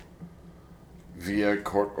via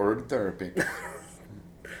court-ordered therapy.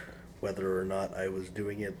 Whether or not I was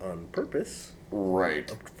doing it on purpose. Right.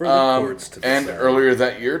 For the courts to and decide. earlier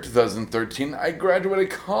that year, 2013, I graduated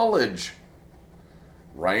college.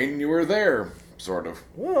 Ryan, you were there, sort of.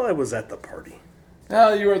 Well, I was at the party.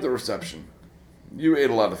 No, you were at the reception. You ate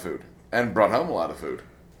a lot of food and brought home a lot of food.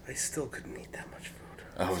 I still couldn't eat that much food.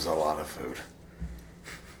 That was a lot of food.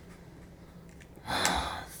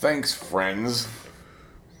 Thanks, friends.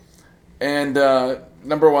 And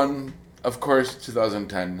number 1, of course,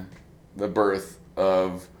 2010, the birth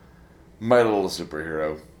of my little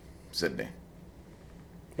superhero, Sydney.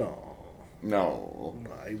 No, No.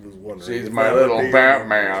 I was wondering. She's if my that would little be-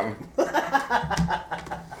 Batman.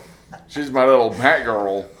 She's my little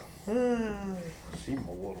Batgirl. She's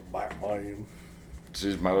my little Batman.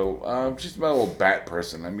 She's my little bat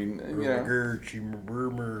person. I mean, you know, She's my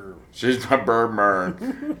brother. she's my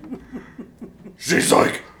Birdman. She's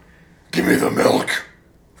like, give me the milk,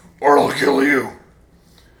 or I'll kill you.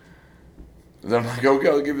 And then I'm like, okay,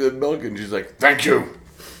 I'll give you the milk, and she's like, thank you.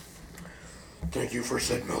 Thank you for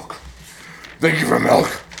said milk. Thank you for milk.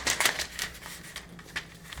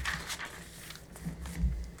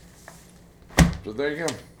 So there you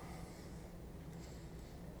go.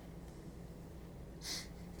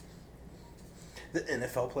 The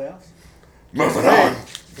NFL playoffs? Moving on.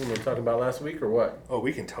 You want to talk about last week or what? Oh,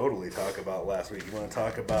 we can totally talk about last week. You want to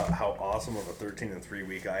talk about how awesome of a 13-3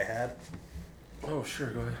 week I had? Oh, sure.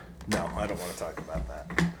 Go ahead. No, I don't want to talk about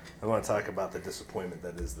that. I want to talk about the disappointment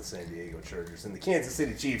that is the San Diego Chargers and the Kansas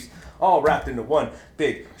City Chiefs, all wrapped into one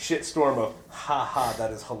big shitstorm of, ha, that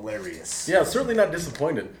is hilarious. Yeah, certainly not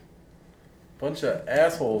disappointed. Bunch of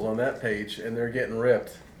assholes on that page, and they're getting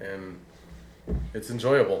ripped, and it's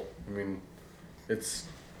enjoyable. I mean, it's...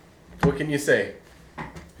 What can you say?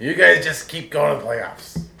 You guys just keep going to the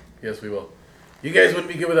playoffs. Yes, we will. You guys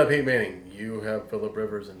wouldn't be good without Peyton Manning. You have Phillip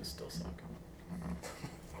Rivers and still suck.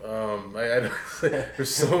 There's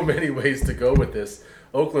so many ways to go with this.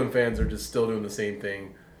 Oakland fans are just still doing the same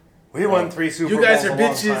thing. We won 3 Super You guys Bowls are a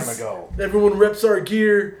long bitches. time ago. Everyone reps our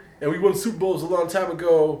gear, and we won Super Bowls a long time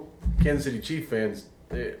ago. Kansas City Chief fans,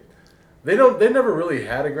 they never really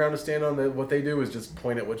had a ground to stand on. What they do is just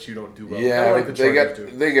point at what you don't do well. Yeah, Kinda like the Chargers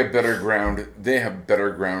do. they get better ground. They have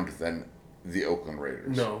better ground than the Oakland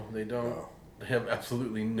Raiders. No, they don't. They have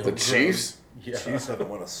absolutely no. The ground. Chiefs? Yeah. Chiefs haven't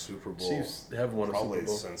won a Super Bowl. Chiefs have won a probably Super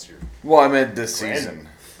Bowl. since your Well, I meant this season.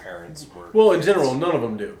 grandparents were. Well, in general, none of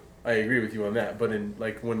them do. I agree with you on that. But in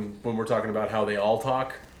when we're talking about how they all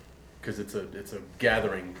talk, because it's a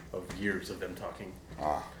gathering of years of them talking.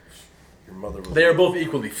 Your mother was. They are both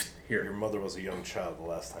equally here. Your mother was a young child the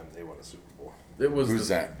last time they won a Super Bowl. It was Who's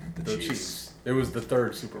that? The Chiefs. It was the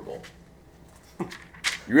third Super Bowl.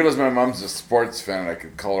 You realize my mom's a sports fan. I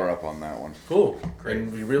could call her up on that one. Cool.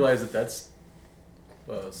 And we realize that that's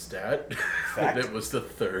a stat. Fact. It was the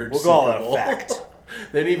third We'll Super call it a Bowl. fact.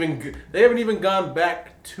 They haven't even gone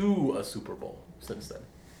back to a Super Bowl since then.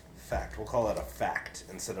 Fact. We'll call it a fact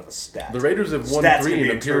instead of a stat. The Raiders have won Stats 3 can be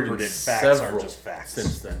and appeared in interpreted. Facts aren't several just facts.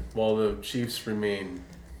 since then, while the Chiefs remain.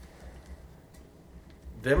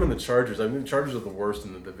 Them and the Chargers. I mean, the Chargers are the worst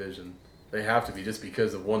in the division. They have to be just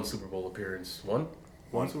because of one Super Bowl appearance. One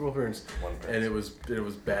Super Bowl appearance. One And it was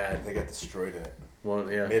bad. They got destroyed in it.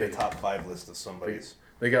 Yeah. Made a top 5 list of somebody's.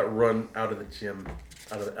 They got run out of the gym,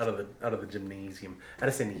 out of the gymnasium, out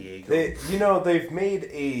of San Diego. They've made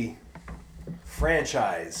a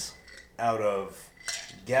franchise out of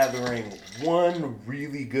gathering one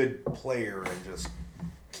really good player and just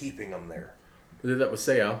keeping them there. They did that with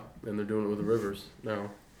Seau, and they're doing it with the Rivers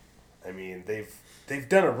now. I mean, they've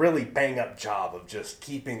done a really bang up job of just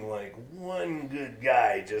keeping like one good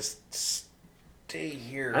guy just stay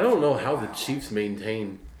here. I don't know how the Chiefs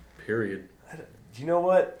maintain. Period. You know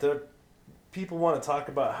what? The people want to talk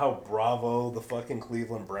about how bravo the fucking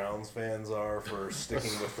Cleveland Browns fans are for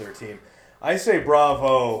sticking with their team. I say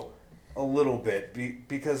bravo a little bit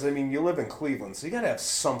because I mean you live in Cleveland, so you gotta have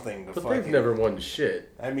something to But fucking. they've never won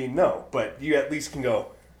shit. I mean, no, but you at least can go.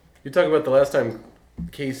 You talk about the last time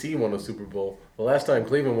KC won a Super Bowl. The last time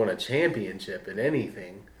Cleveland won a championship in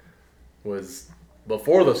anything was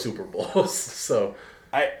before the Super Bowls. So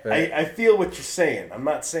I feel what you're saying. I'm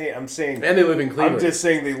not saying I'm saying. and they live in Cleveland. I'm just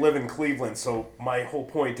saying they live in Cleveland. So my whole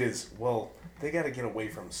point is, well, they got to get away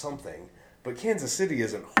from something. But Kansas City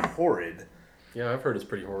isn't horrid. Yeah, I've heard it's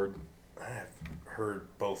pretty horrid. I've heard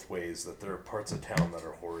both ways that there are parts of town that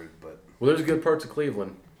are horrid, but Well, there's good parts of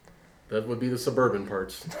Cleveland. That would be the suburban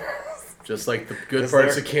parts. Just like the good Is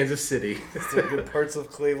parts there? of Kansas City. is there good parts of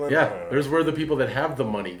Cleveland? I Yeah, don't know. there's where the people that have the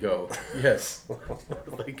money go. Yes,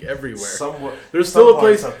 like everywhere. Somewhat. There's some still a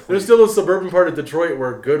parts place. of There's Cleveland. still a suburban part of Detroit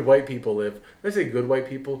where good white people live. When I say good white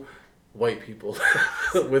people, white people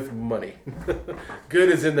with money. Good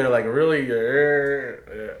is in there like really.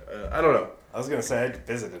 I don't know. I was gonna say I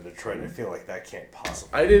visited Detroit. I feel like that can't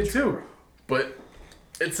possibly. I did too, but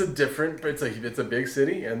it's a different. It's a big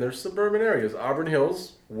city, and there's suburban areas. Auburn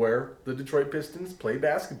Hills, where the Detroit Pistons play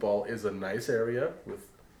basketball, is a nice area with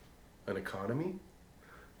an economy.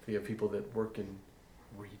 You have people that work in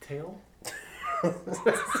retail.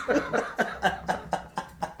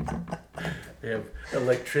 They have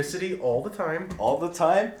electricity all the time. All the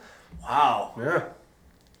time. Wow. Yeah,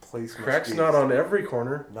 Place must cracks be- not on every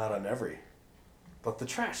corner. Not on every. But the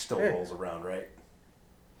trash still Yeah. rolls around, right?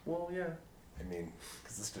 Well, yeah. I mean,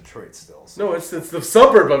 because it's Detroit still. So. No, it's the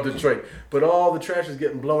suburb of Detroit, but all the trash is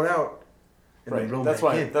getting blown out. And then Right. blown That's back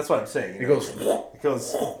why. in. That's what I'm saying. It you know? goes. It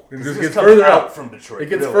goes. It 'cause just this gets comes further out from Detroit. It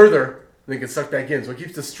gets really. further, and it gets sucked back in, so it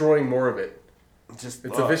keeps destroying more of it. Just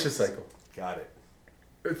It's a vicious cycle. Got it.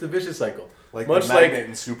 It's a vicious cycle. Like Much the magnet like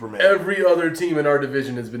in Superman. every other team in our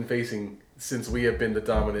division has been facing since we have been the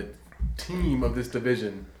dominant team of this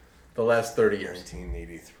division the last 30 years.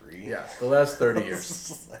 1983. Yeah, the last 30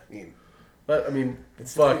 years. I mean, But, I mean,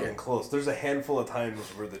 it's fuck not even it. close. There's a handful of times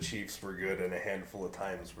where the Chiefs were good, and a handful of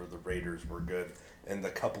times where the Raiders were good, and the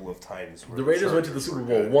couple of times where The Raiders went to the Chargers Super were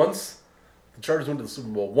Bowl good. once. The Chargers went to the Super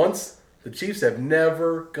Bowl once. The Chiefs have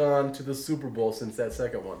never gone to the Super Bowl since that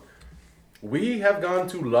second one. We have gone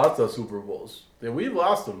to lots of Super Bowls. And we've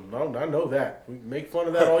lost them. I know that. We make fun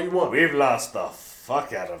of that all you want. We've lost the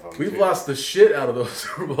fuck out of them. We've lost the shit out of those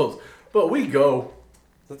Super Bowls. But we go.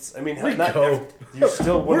 You're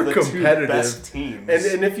still one of the two best teams.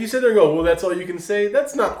 And if you sit there and go, well, that's all you can say,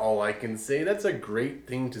 that's not all I can say. That's a great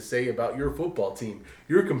thing to say about your football team.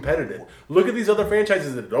 You're competitive. Look at these other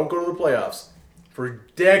franchises that don't go to the playoffs for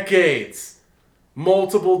decades.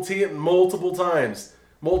 Multiple times.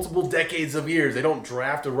 Multiple decades of years. They don't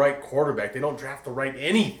draft the right quarterback. They don't draft the right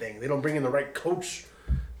anything. They don't bring in the right coach.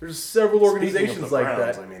 There's several organizations like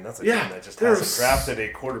Browns, that. I mean, that's a team that just hasn't drafted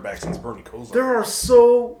a quarterback since Bernie Kosar. There are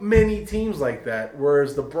so many teams like that,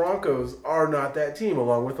 whereas the Broncos are not that team,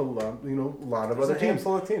 along with a lot of other teams.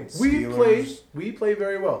 Handful of teams. We play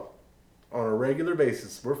very well on a regular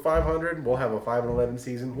basis. We're 500. We'll have a 5-11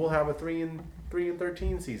 season. We'll have a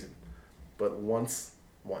 3-13 season. But once,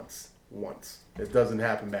 it doesn't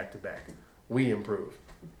happen back to back. We improve.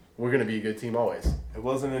 We're going to be a good team always. It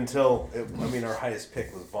wasn't until our highest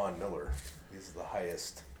pick was Von Miller. He's the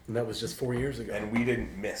highest. And that was just 4 years ago. And we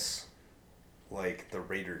didn't miss. Like, the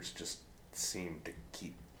Raiders just seem to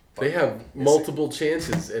keep... They have multiple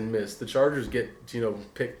chances and miss. The Chargers get,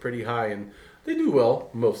 picked pretty high, and they do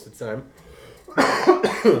well most of the time.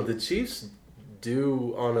 The Chiefs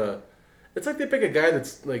do on a... It's like they pick a guy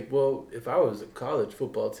that's like, well, if I was a college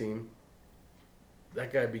football team,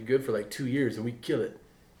 that guy'd be good for like 2 years, and we kill it.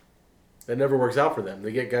 That never works out for them.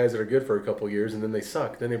 They get guys that are good for a couple years, and then they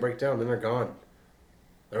suck. Then they break down. Then they're gone.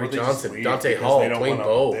 Larry Johnson, Dante Hall, Dwayne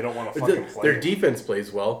Bowe. They don't want to fucking play. Their defense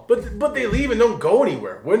plays well, but they leave and don't go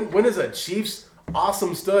anywhere. When is a Chiefs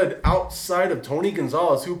awesome stud outside of Tony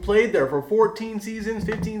Gonzalez, who played there for 14 seasons,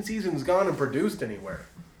 15 seasons, gone and produced anywhere?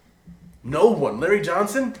 No one. Larry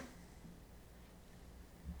Johnson?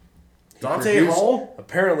 Dante Hall?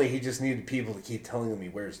 Apparently, he just needed people to keep telling him he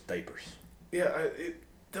wears diapers. Yeah,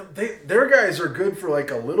 their guys are good for like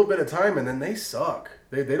a little bit of time, and then they suck.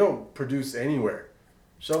 They don't produce anywhere.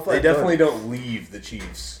 They definitely don't leave the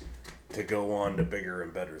Chiefs to go on to bigger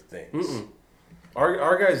and better things. Mm-mm.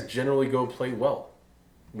 Our guys generally go play well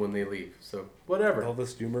when they leave. So whatever.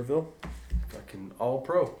 Elvis Dumerville, fucking all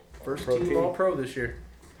pro, first team all pro this year.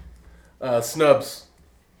 Snubs,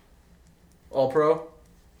 all pro.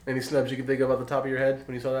 Any snubs you can think of off the top of your head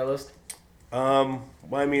when you saw that list? Well,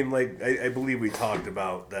 I mean, like, I believe we talked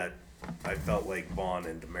about that. I felt like Vaughn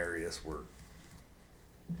and Demaryius were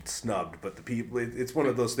snubbed, but the people, it's one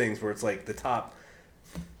of those things where it's like the top,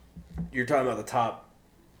 you're talking about the top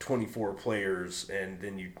 24 players, and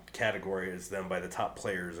then you categorize them by the top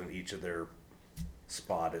players in each of their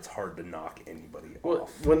spot. It's hard to knock anybody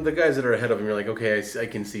off. When the guys that are ahead of them, you're like, okay, I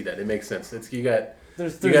can see that. It makes sense. You got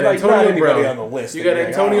Antonio Brown on the list. You got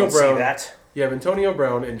Antonio Brown. That. You have Antonio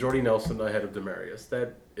Brown and Jordy Nelson ahead of Demaryius.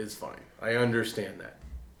 That is fine. I understand that.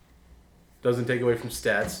 Doesn't take away from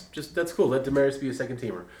stats. Just that's cool. Let Demaryius be a second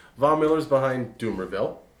teamer. Von Miller's behind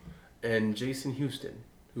Dumerville, and Jason Houston,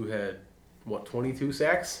 who had 22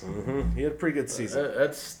 sacks. Mm-hmm. He had a pretty good season.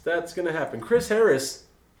 That's gonna happen. Chris Harris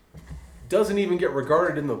doesn't even get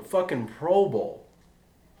regarded in the fucking Pro Bowl.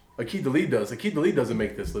 Aqib Talib does. Aqib Talib doesn't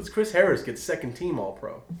make this list. Chris Harris gets second team All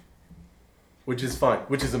Pro, which is fine,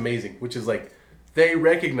 which is amazing, which is like they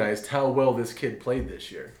recognized how well this kid played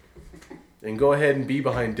this year. And go ahead and be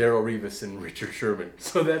behind Darrelle Revis and Richard Sherman.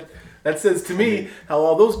 So that says to me how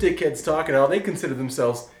all those dickheads talk and how they consider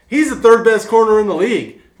themselves, he's the third best corner in the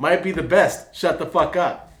league. Might be the best. Shut the fuck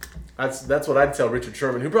up. That's what I'd tell Richard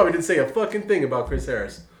Sherman, who probably didn't say a fucking thing about Chris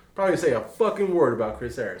Harris. Probably say a fucking word about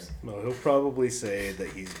Chris Harris. No, he'll probably say that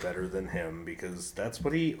he's better than him because that's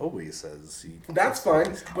what he always says. That's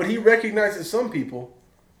fine, but he recognizes some people.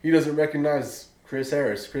 He doesn't recognize Chris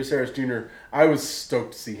Harris. Chris Harris Jr., I was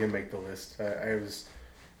stoked to see him make the list. I was,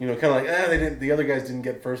 kind of like, they didn't. The other guys didn't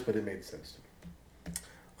get first, but it made sense to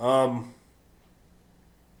me.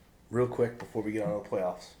 Real quick before we get on to the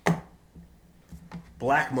playoffs.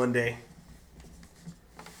 Black Monday.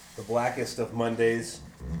 The blackest of Mondays.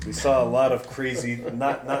 We saw a lot of crazy,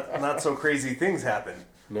 not so crazy things happen.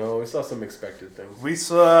 No, we saw some expected things. We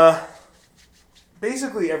saw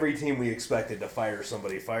basically every team we expected to fire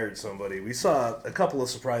somebody fired somebody. We saw a couple of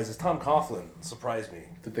surprises. Tom Coughlin surprised me.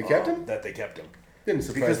 That they kept him? That they kept him. Didn't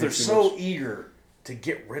surprise because me they're too so much. eager to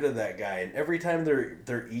get rid of that guy, and every time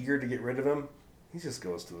they're eager to get rid of him, he just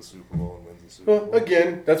goes to the Super Bowl and wins the Super Bowl. Well,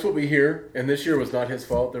 again, that's what we hear, and this year was not his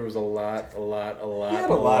fault. There was a lot He had a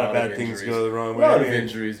lot of bad things go the wrong way. A lot of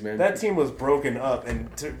injuries, man. That team was broken up,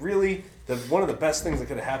 and to really, one of the best things that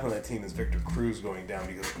could have happened to that team is Victor Cruz going down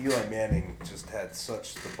because Eli Manning just had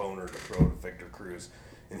such the boner to throw to Victor Cruz.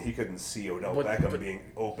 and he couldn't see Odell But- Beckham but- being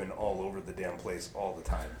open all over the damn place all the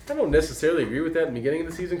time. I don't necessarily agree with that in the beginning of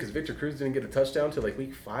the season because Victor Cruz didn't get a touchdown till like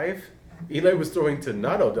week 5. Eli was throwing to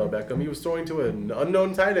not Odell Beckham. He was throwing to an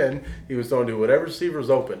unknown tight end. He was throwing to whatever receiver was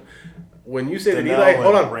open. When you say that Donnell Eli,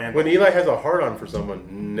 hold and on, Randall. when Eli has a hard on for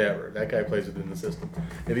someone, never. That guy plays within the system.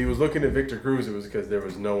 If he was looking at Victor Cruz, it was because there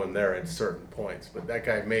was no one there at certain points. But that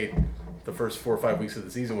guy made the first 4 or 5 weeks of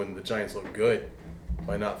the season when the Giants looked good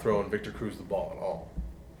by not throwing Victor Cruz the ball at all.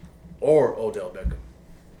 Or Odell Beckham.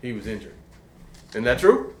 He was injured. Isn't that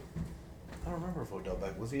true? I don't remember if Odell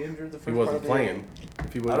Beckham was he injured the first He part wasn't of the game? playing.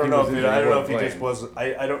 If he was, I don't he know. was If injured, I don't know if wasn't he just playing.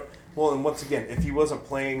 was. I don't. Well, and once again, if he wasn't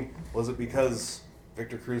playing, was it because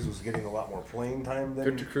Victor Cruz was getting a lot more playing time than?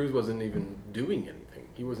 Victor Cruz wasn't even doing anything.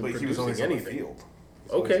 He wasn't But he was producing always on the anything. field. He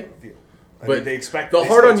was always Okay. on the field. I But mean, they expect the they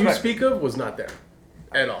hard still on you expect- speak of was not there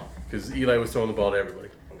at all because Eli was throwing the ball to everybody.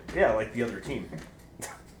 Yeah, like the other team.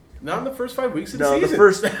 Not in the first 5 weeks of No, the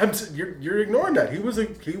the season. You're ignoring that. He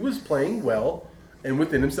was playing well, and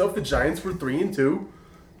within himself, the Giants were 3-2.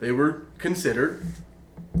 They were considered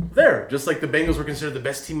there, just like the Bengals were considered the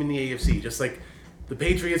best team in the AFC. Just like the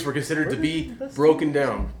Patriots were considered to be broken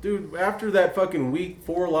down. Dude, after that fucking week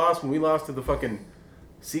 4 loss, when we lost to the fucking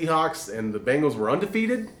Seahawks and the Bengals were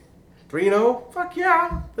undefeated, 3-0. Fuck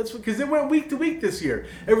yeah, that's because it went week to week this year.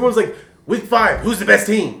 Everyone's like, week 5, who's the best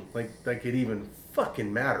team? Like it even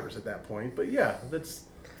fucking matters at that point. But yeah, that's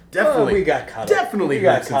definitely we got caught definitely up. We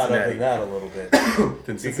got hurt caught up Cincinnati. in that a little bit.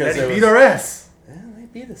 Then Cincinnati it beat was- our ass. Yeah, they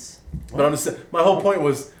beat us. But my whole point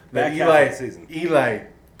was that Back half of the season. Eli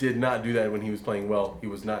did not do that when he was playing well. He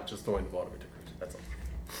was not just throwing the ball to Victor Cruz. That's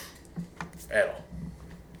all. At all.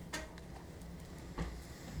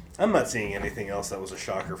 I'm not seeing anything else that was a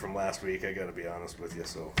shocker from last week. I got to be honest with you.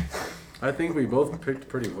 So, I think we both picked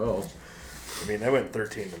pretty well. I mean, I went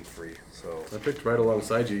 13-3. So I picked right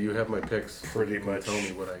alongside you. You have my picks. Pretty You can much. Tell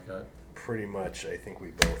me what I got. pretty much, I think we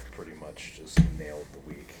both pretty much just nailed the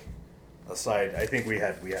week. Aside, I think we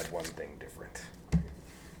had one thing different.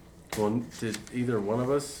 Well, did either one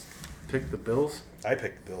of us pick the Bills? I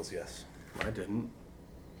picked the Bills. Yes, I didn't.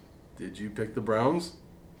 Did you pick the Browns?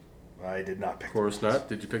 I did not pick. Of course the Bills. not.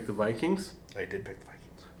 Did you pick the Vikings? I did pick the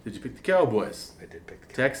Vikings. Did you pick the Cowboys? I did pick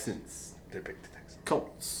the Texans? Did pick the Texans.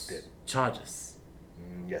 Colts? Did. Chargers?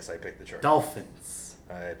 Yes, I picked the Chargers. Dolphins?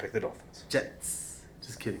 I picked the Dolphins. Jets?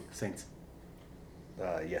 Just kidding. Saints?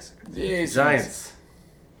 Yes, I picked. Yes, Giants?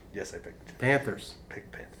 Yes, I picked the Giants. Panthers?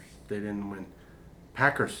 Picked Panthers. They didn't win.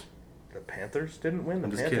 Packers? The Panthers didn't win. The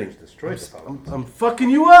I'm just Panthers kidding. destroyed the Falcons. I'm fucking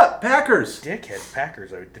you up, Packers. Dickhead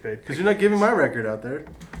Packers. Because you're not giving my record out there.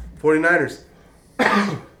 49ers.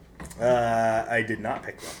 I did not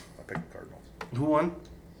pick them. I picked the Cardinals. Who won?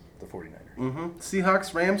 The 49ers. Mm-hmm.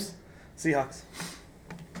 Seahawks, Rams, Seahawks.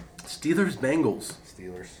 Steelers, Bengals.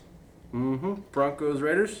 Steelers. Mm-hmm. Broncos,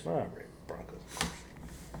 Raiders. All right. Broncos. Of course.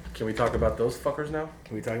 Can we talk about those fuckers now?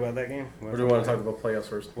 Can we talk about that game? Or do we want to talk about playoffs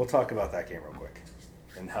first? We'll talk about that game real quick.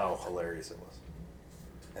 And how hilarious it was.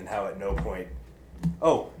 And how at no point...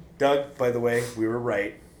 Oh, Doug, by the way, we were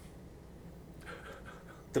right.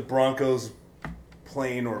 The Broncos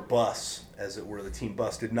plane or bus, as it were, the team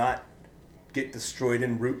bus, did not get destroyed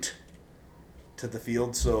en route to the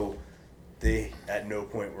field, so they at no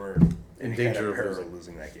point were In any danger kind of peril losing.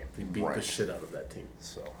 losing that game. They beat the Right. shit out of that team.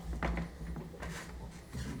 So,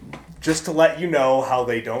 just to let you know how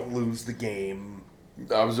they don't lose the game,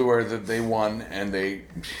 I was aware that they won and they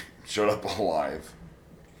showed up alive.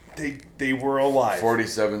 they were alive,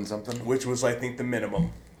 47 something. which was I think the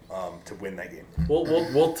minimum to win that game.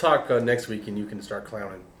 We'll talk next week and you can start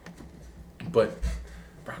clowning. But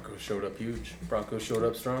Broncos showed up huge. Broncos showed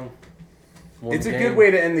up strong. Won It's the a game. good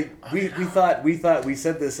way to end the. We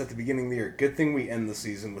said this at the beginning of the year. Good thing we end the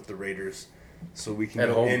season with the Raiders, so we can At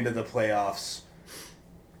go home. into the playoffs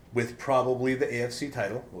with probably the AFC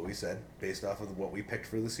title. What we said based off of what we picked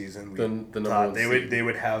for the season. We The number thought one they seed.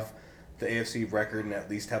 would have the AFC record and at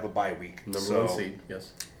least have a bye week. Number 1 seed,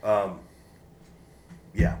 yes.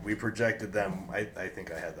 Yeah, we projected them. I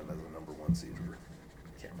think I had them as a number 1 seed. Or,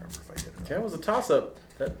 I can't remember if I did. Or not. That was a toss-up.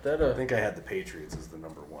 I think I had the Patriots as the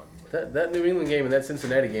number 1. but- That New England game and that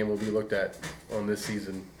Cincinnati game will be looked at on this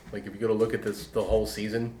season. Like if you go to look at the whole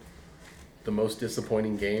season, the most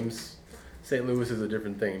disappointing games, St. Louis is a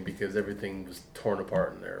different thing because everything was torn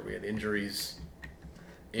apart in there. We had injuries.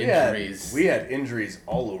 We had injuries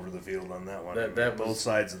all over the field on that one. That both was-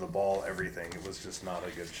 sides of the ball, everything. It was just not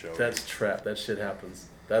a good show. That's trap. That shit happens.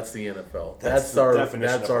 That's the NFL. That's That's the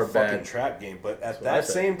definition That's of our a fucking bad. trap game. But at what I that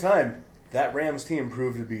said. same time, that Rams team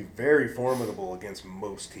proved to be very formidable against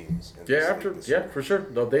most teams. in this league this year. For sure.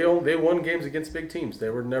 No, they won games against big teams. They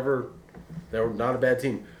were not a bad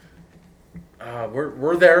team.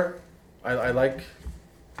 We're there. I like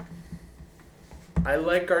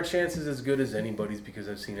our chances as good as anybody's because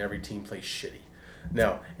I've seen every team play shitty.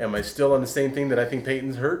 Now, am I still on the same thing that I think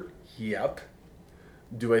Peyton's hurt? Yep.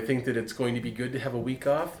 Do I think that it's going to be good to have a week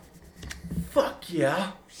off? Fuck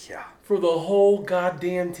yeah. Yeah. For the whole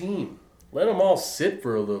goddamn team. Let them all sit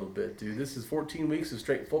for a little bit, dude. This is 14 weeks of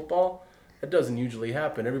straight football. That doesn't usually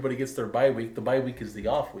happen. Everybody gets their bye week. The bye week is the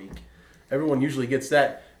off week. Everyone usually gets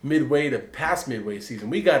that midway to past midway season.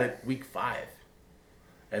 We got it week 5.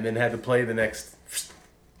 And then had to play the next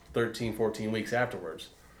 13, 14 weeks afterwards.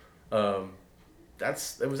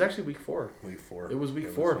 It was actually week 4. Week 4. It was week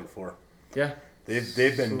 4. Week 4. Yeah.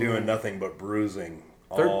 They've been doing nothing but bruising.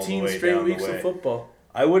 all the 13 way straight down the weeks way. of football.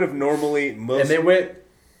 I would have normally And they went,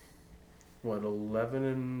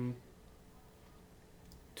 11-2?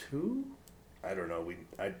 I don't know.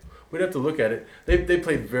 We'd have to look at it. They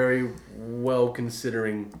played very well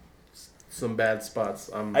considering some bad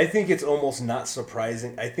spots. I think it's almost not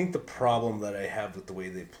surprising. I think the problem that I have with the way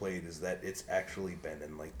they played is that it's actually been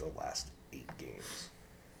in like the last 8 games.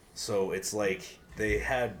 So it's like they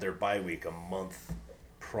had their bye week a month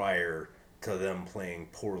prior to them playing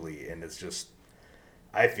poorly, and it's just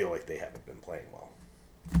I feel like they haven't been playing well.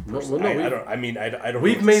 I don't.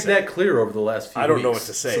 We've made that clear over the last few weeks. I don't know what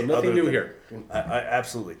to say. So nothing new here. I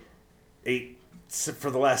absolutely.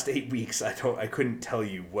 For the last 8 weeks, I couldn't tell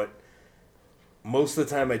you what. Most of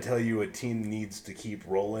the time, I tell you a team needs to keep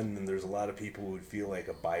rolling, and there's a lot of people who would feel like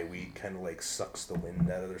a bye week kind of like sucks the wind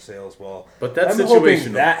out of their sails. Well, but that's I'm situational.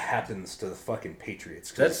 hoping that happens to the fucking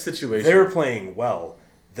Patriots. That's situational. They're playing well.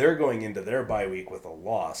 They're going into their bye week with a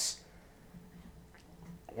loss.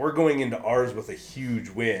 We're going into ours with a huge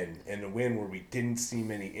win, and a win where we didn't see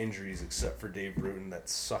many injuries except for Dave Bruton. That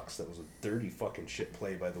sucks. That was a dirty fucking shit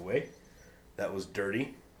play, by the way. That was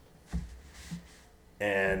dirty.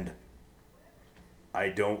 And I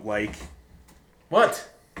don't like... What?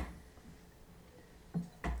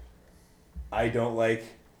 I don't like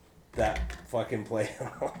that fucking play.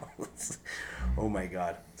 Oh my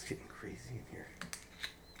god. It's getting crazy in here.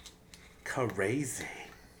 Crazy.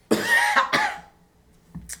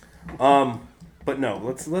 But no,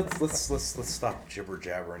 let's stop jibber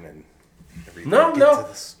jabbering and everything. Get to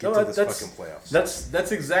this fucking playoffs.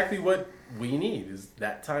 That's exactly what we need is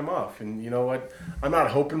that time off. And you know what? I'm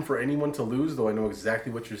not hoping for anyone to lose, though I know exactly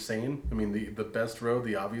what you're saying. I mean, the best road,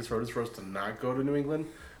 the obvious road is for us to not go to New England.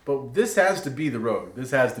 But this has to be the road.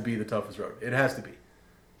 This has to be the toughest road. It has to be.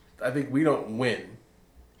 I think we don't win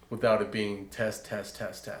without it being test. I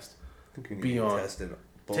think we need Be to on. test it.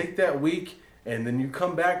 Take that week. And then you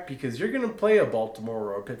come back because you're going to play a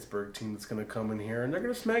Baltimore or a Pittsburgh team that's going to come in here and they're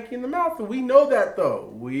going to smack you in the mouth. And we know that,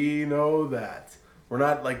 though. We know that. We're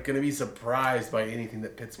not like going to be surprised by anything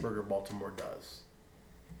that Pittsburgh or Baltimore does.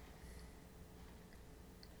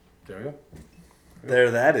 There we go.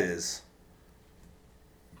 There that is.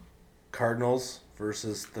 Cardinals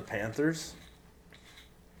versus the Panthers.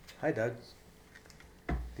 Hi, Doug.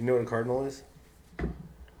 Do you know what a Cardinal is?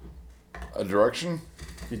 A direction?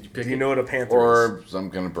 Did you pick Do you it? know what a Panther is? Or some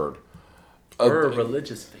kind of bird. Or a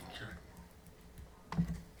religious figure?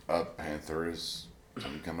 A panther is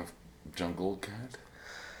some kind of jungle cat.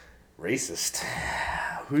 Racist.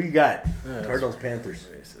 Who you got? Yeah, Cardinals, Panthers.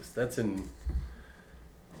 Racist. That's in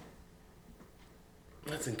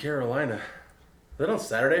Carolina. Is that on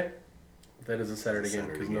Saturday? That is a Saturday game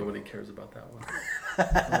because nobody cares about that one.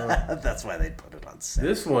 That's why they put it on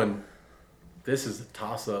Saturday. This is a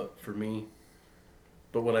toss-up for me.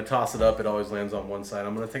 But when I toss it up, it always lands on one side.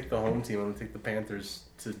 I'm going to take the home team. I'm going to take the Panthers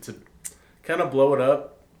to kind of blow it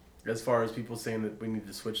up as far as people saying that we need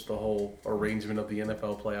to switch the whole arrangement of the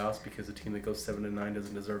NFL playoffs because a team that goes 7-9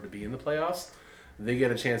 doesn't deserve to be in the playoffs. They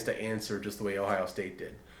get a chance to answer just the way Ohio State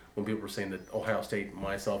did. When people were saying that Ohio State,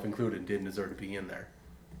 myself included, didn't deserve to be in there.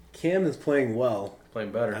 Cam is playing well.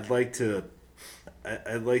 Playing better. I'd like to.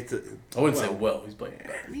 I wouldn't say well. He's playing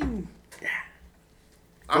better. I mean, yeah.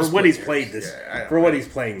 For what he's played this, what he's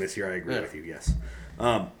playing this year, I agree with you. Yes,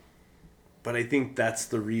 but I think that's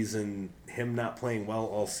the reason him not playing well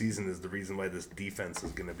all season is the reason why this defense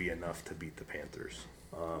is going to be enough to beat the Panthers.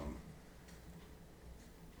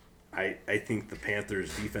 I think the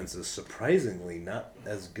Panthers' defense is surprisingly not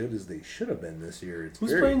as good as they should have been this year.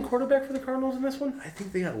 Who's playing quarterback for the Cardinals in this one? I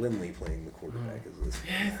think they got Lindley playing the quarterback.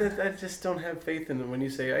 I just don't have faith in it when you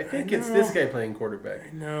say, I think it's this guy playing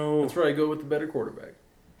quarterback. I know. That's where I go with the better quarterback.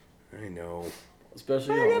 I know.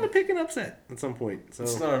 Especially I got to pick an upset at some point. So.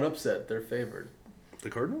 It's not an upset. They're favored. The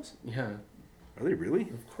Cardinals? Yeah. Are they really?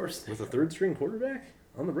 Of course they With a third-string quarterback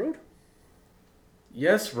on the road?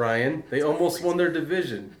 Yes, Ryan. They almost won their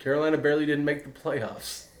division. Carolina barely didn't make the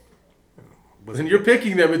playoffs. And you're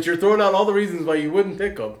picking them, but you're throwing out all the reasons why you wouldn't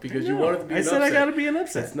pick them because you No, want it to be I an said upset. I got to be an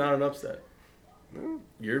upset. It's not an upset. I I picked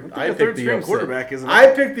think a the third-string upset. quarterback is an I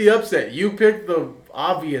picked the upset. You picked the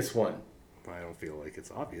obvious one. I don't feel like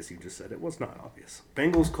it's obvious. You just said it was not obvious.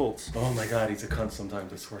 Bengals, Colts. Oh my God, he's a cunt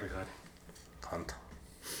sometimes. I swear to God. Cunt.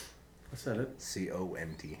 I said it.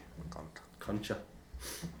 C-O-N-T. Cunt. Concha.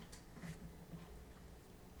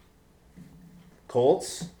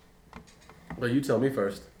 Colts. Well, you tell me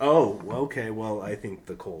first. Oh, okay. Well, I think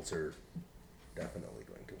the Colts are definitely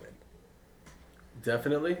going to win.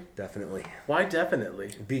 Definitely? Definitely. Why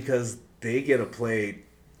definitely? Because they get to play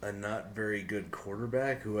a not very good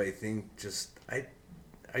quarterback who I think just...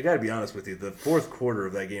 I got to be honest with you. The fourth quarter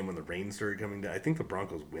of that game when the rain started coming down, I think the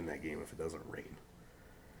Broncos win that game if it doesn't rain.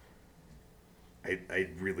 I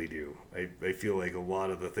really do. I feel like a lot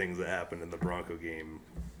of the things that happened in the Bronco game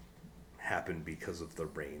happened because of the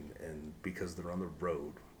rain and because they're on the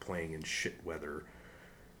road playing in shit weather.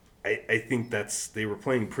 I think they were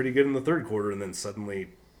playing pretty good in the third quarter and then suddenly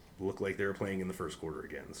looked like they were playing in the first quarter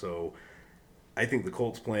again. So I think the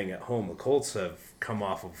Colts playing at home, the Colts have come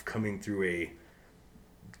off of coming through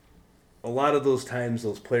a lot of those times,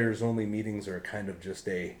 those players only meetings are kind of just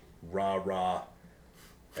a rah-rah,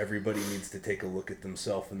 everybody needs to take a look at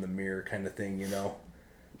themselves in the mirror kind of thing, you know?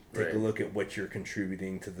 Take Right. a look at what you're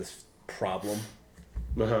contributing to this problem.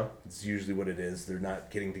 Uh-huh. It's usually what it is. They're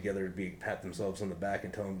not getting together to pat themselves on the back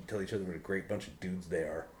and tell each other what a great bunch of dudes they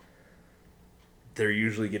are. They're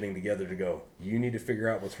usually getting together to go, you need to figure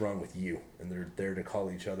out what's wrong with you. And they're there to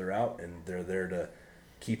call each other out, and they're there to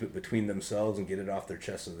keep it between themselves and get it off their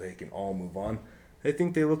chest so they can all move on. I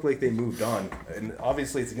think they look like they moved on. And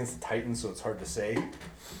obviously it's against the Titans, so it's hard to say.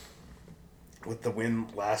 With the win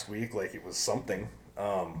last week, like it was something.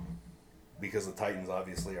 Because the Titans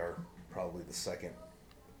obviously are probably the second,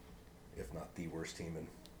 if not the worst team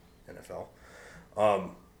in NFL.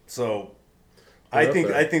 So I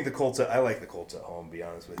think the Colts. I like the Colts at home. To be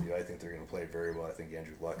honest with you, I think they're going to play very well. I think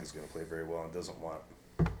Andrew Luck is going to play very well and doesn't want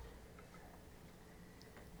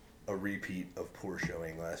a repeat of poor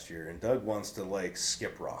showing last year. And Doug wants to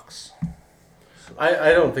skip rocks. So.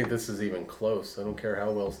 I don't think this is even close. I don't care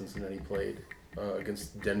how well Cincinnati played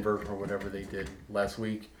against Denver or whatever they did last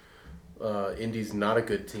week. Indy's not a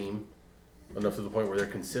good team, enough to the point where they're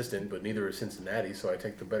consistent, but neither is Cincinnati, so I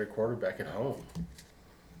take the better quarterback at home.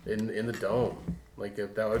 In the dome.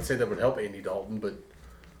 I'd say that would help Andy Dalton, but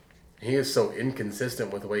he is so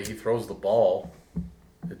inconsistent with the way he throws the ball.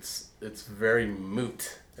 It's very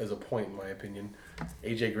moot as a point, in my opinion.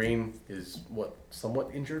 AJ Green is somewhat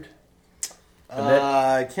injured?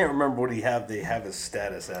 I can't remember what they have his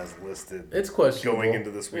status as listed. It's questionable. Going into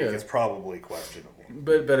this week. Yeah. It's probably questionable.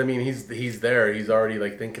 But I mean, he's there. He's already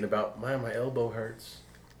thinking about my elbow hurts.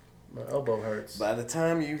 My elbow hurts. By the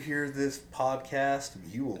time you hear this podcast,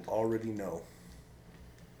 you will already know.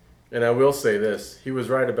 And I will say this: he was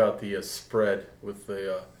right about the spread with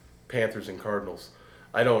the Panthers and Cardinals.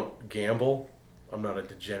 I don't gamble. I'm not a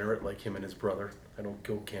degenerate like him and his brother. I don't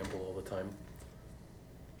go gamble all the time.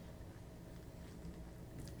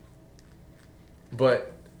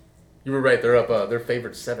 But you were right. They're up. They're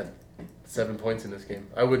favored 7 points in this game.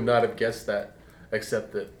 I would not have guessed that,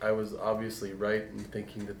 except that I was obviously right in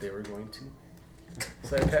thinking that they were going to.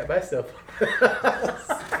 So I pat myself.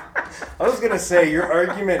 I was going to say, your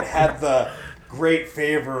argument had the great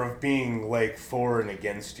favor of being for and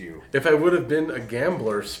against you. If I would have been a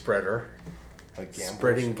gambler spreader, A gambler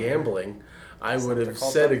spreading spreader. gambling, I would what have they're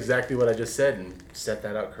called, said Doug? exactly what I just said and set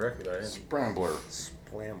that out correctly. But I didn't. Scrambler.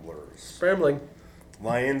 Scramblers. Scrambling.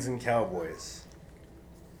 Lions and Cowboys.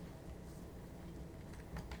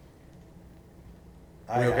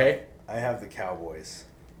 We okay? I have the Cowboys.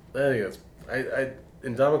 I think that's.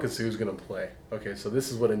 Ndamukong Suh's gonna play. Okay, so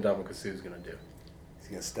this is what Ndamukong Suh's gonna do. He's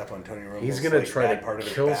going to step on Tony Romo's He's gonna try bad to part of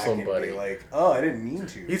his kill back and somebody. be like, oh, I didn't mean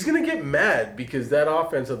to. He's gonna get mad because that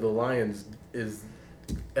offense of the Lions is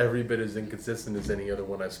every bit as inconsistent as any other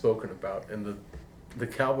one I've spoken about, and the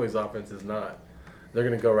Cowboys' offense is not. They're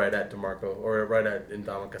gonna go right at DeMarco or right at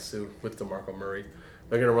Ndamukong Suh with DeMarco Murray.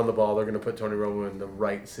 They're gonna run the ball. They're gonna put Tony Romo in the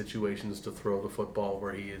right situations to throw the football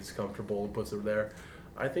where he is comfortable and puts it there.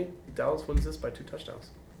 I think Dallas wins this by 2 touchdowns.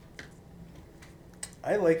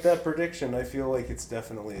 I like that prediction. I feel like it's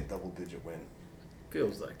definitely a double-digit win.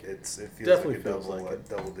 Feels like it. It feels Definitely like feels like it.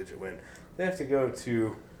 double-digit win. They have to go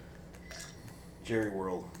to Jerry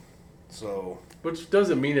World, so Which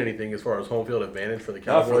doesn't mean anything as far as home field advantage for the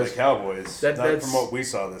not for the Cowboys. Cowboys. Not That's- from what we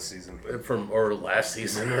saw this season. Or last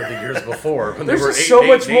season or the years before. When There's they were just 8, so 8,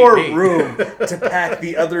 much 8, more 8. room to pack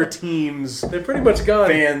the other teams. They've pretty much gone.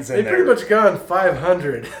 Fans in They've pretty there. much gone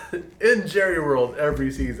 500 in Jerry World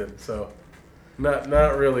every season. So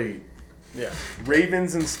Not really. Yeah.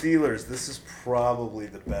 Ravens and Steelers. This is probably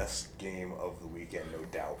the best game of the weekend, no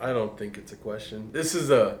doubt. I don't think it's a question. This is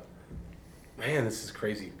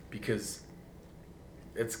crazy because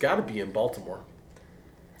it's got to be in Baltimore.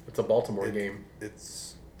 It's a Baltimore game.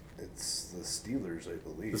 It's the Steelers, I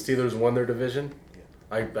believe. The Steelers won their division. Yeah.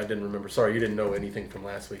 I didn't remember. Sorry, you didn't know anything from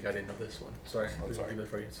last week. I didn't know this one. Sorry. I'm sorry. I'll do that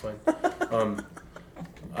for you. It's fine.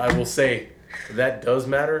 I will say that does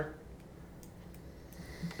matter.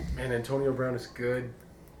 Man, Antonio Brown is good.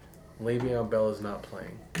 Le'Veon Bell is not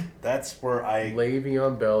playing. That's where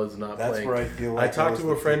Le'Veon Bell is not That's playing. where I feel like I talked that to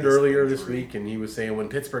was a the friend biggest earlier this injury. week, and he was saying, when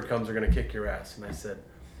Pittsburgh comes, they're going to kick your ass. And I said,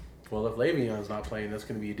 well, if Le'Veon's not playing, that's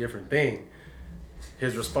going to be a different thing.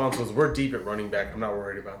 His response was, we're deep at running back. I'm not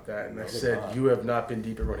worried about that. And I said, you have not been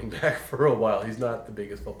deep at running back for a while. He's not the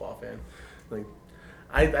biggest football fan. Like,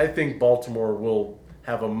 I think Baltimore will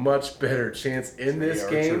have a much better chance in this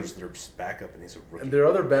game. Archer's their backup, and he's a rookie. And their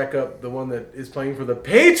other backup, the one that is playing for the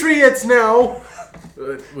Patriots now,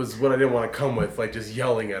 was what I didn't want to come with, like just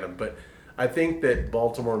yelling at him. But I think that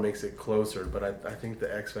Baltimore makes it closer, but I think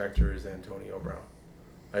the X factor is Antonio Brown.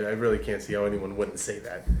 I really can't see how anyone wouldn't say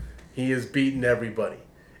that. He has beaten everybody.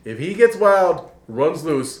 If he gets wild, runs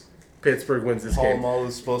loose, Pittsburgh wins this game. Paul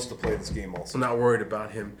is supposed to play this game also. I'm not worried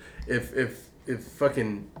about him.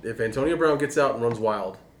 If Antonio Brown gets out and runs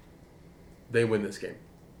wild, they win this game.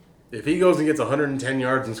 If he goes and gets 110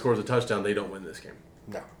 yards and scores a touchdown, they don't win this game.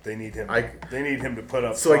 No, they need him. I- They need him to put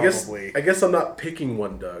up. So probably I guess I'm not picking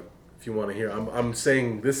one, Doug. If you want to hear, I'm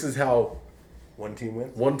saying this is how one team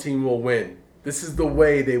wins. one team will win. This is the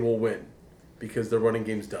way they will win because their running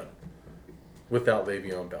game's done without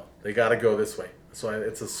Le'Veon Bell. They got to go this way. So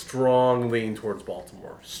it's a strong lean towards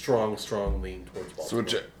Baltimore. Strong lean towards Baltimore.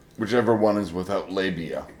 So whichever one is without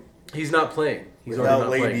labia. He's not playing. He's Without already not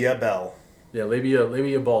playing. Labia Bell. Yeah,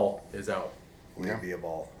 labia ball is out. Yeah. Labia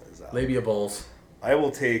Ball is out. Labia balls. I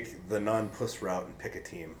will take the non-puss route and pick a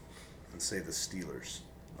team and say the Steelers.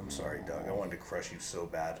 I'm sorry, Doug. I wanted to crush you so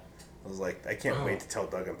bad. I was like, I can't wait to tell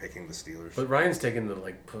Doug I'm picking the Steelers. But Ryan's taking the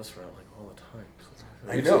puss route all the time.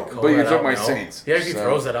 I You know, should call but you that took out my now. Saints, He actually so-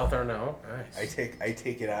 throws that out there now. I Nice.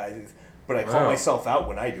 take it out, but I call Wow. myself out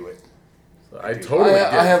when I do it. I totally did.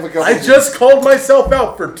 I have a couple- I just called myself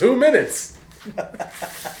out for 2 minutes.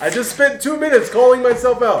 I just spent 2 minutes calling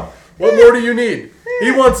myself out. What more do you need?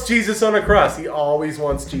 He wants Jesus on a cross. He always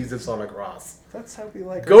wants Jesus on a cross. That's how we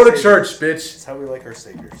like. Go our to saviors. church, bitch. That's how we like our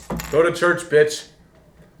saviors. Go to church, bitch.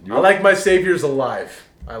 I like my saviors alive.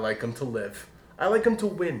 I like them to live. I like them to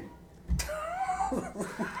win.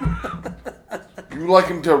 You like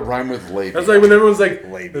him to rhyme with labia. That's like when everyone's like,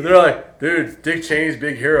 Labia. they're like, dude, Dick Cheney's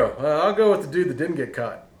big hero. I'll go with the dude that didn't get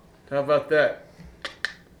caught. How about that?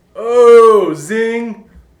 Oh, zing.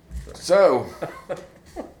 So,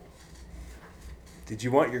 Did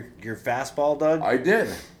you want your fastball, Doug? I did.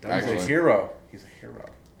 He's a Actually. hero. He's a hero.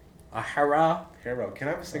 A hurrah! Hero. Can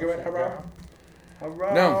I have a cigarette, hurrah?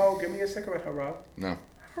 Hurrah. No. Give me a cigarette, hurrah. No.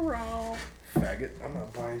 Hurrah. Faggot. I'm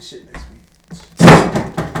not buying shit next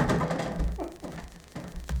week.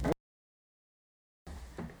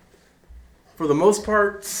 For the most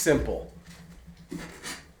part, simple.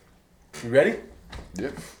 You ready?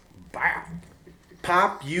 Yep. Bow.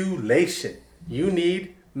 Population. You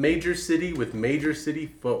need major city with major city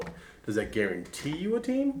folk. Does that guarantee you a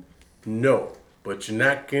team? No. But you're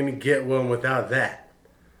not going to get one without that.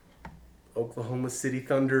 Oklahoma City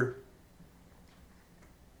Thunder.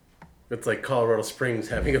 It's like Colorado Springs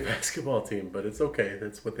having a basketball team, but it's okay.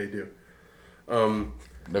 That's what they do.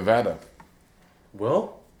 Nevada.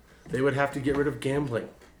 Well, they would have to get rid of gambling.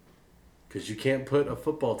 Because you can't put a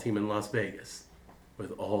football team in Las Vegas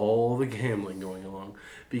with all the gambling going along.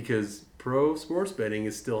 Because pro sports betting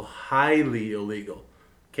is still highly illegal.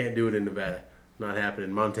 Can't do it in Nevada. Not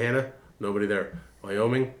happening. Montana, nobody there.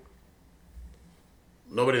 Wyoming,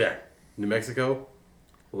 nobody there. New Mexico,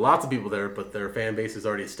 lots of people there, but their fan base is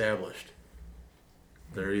already established.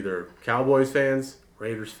 They're either Cowboys fans,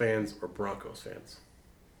 Raiders fans, or Broncos fans.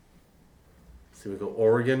 So we go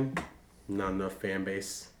Oregon, not enough fan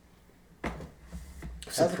base.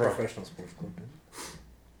 How's a professional sports club doing?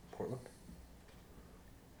 Portland.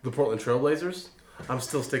 The Portland Trailblazers. I'm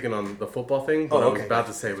still sticking on the football thing, but Oh, I was okay. about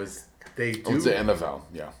to say was they Oh, do it's the NFL.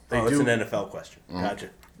 Yeah. they It's do an NFL question. Gotcha.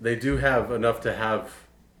 they do have enough to have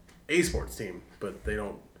a sports team, but they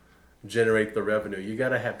don't generate the revenue. You got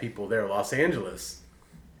to have people there. Los Angeles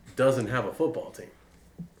doesn't have a football team.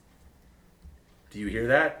 Do you hear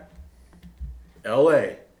that?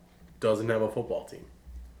 LA doesn't have a football team.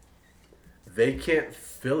 They can't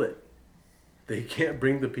fill it. They can't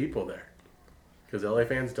bring the people there because LA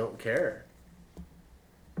fans don't care.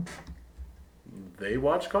 they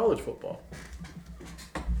watch college football.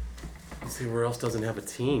 Let's see where else doesn't have a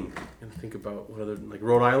team. Gotta think about what other, like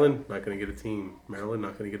Rhode Island, not gonna get a team. Maryland,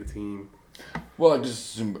 not gonna get a team. Well, I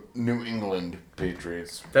just assume New England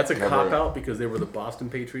Patriots. That's a cop out because they were the Boston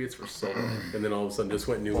Patriots for so long, and then all of a sudden just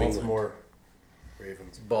went New England. Baltimore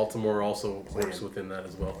Ravens. Baltimore also works within that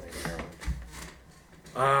as well.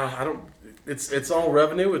 I don't. It's all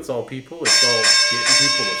revenue. It's all people. It's all getting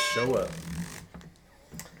people to show up.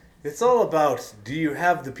 It's all about, do you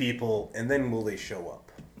have the people, and then will they show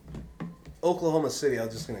up? Oklahoma City,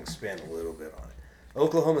 I'm just going to expand a little bit on it.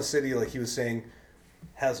 Oklahoma City, like he was saying,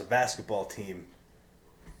 has a basketball team.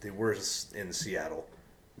 They were in Seattle.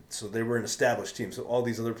 So they were an established team. So all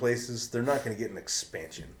these other places, they're not going to get an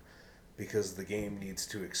expansion because the game needs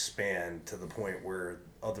to expand to the point where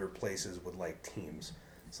other places would like teams.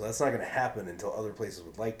 So that's not going to happen until other places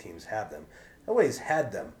with like teams have them. LA's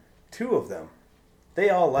had them. 2 of them. They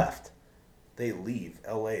all left. They leave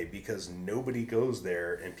LA because nobody goes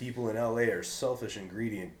there, and people in LA are selfish and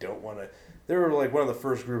greedy and don't want to. They were like one of the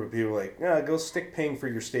first group of people like, yeah, go stick paying for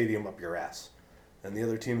your stadium up your ass. And the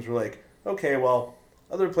other teams were like, okay, well,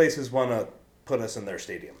 other places want to put us in their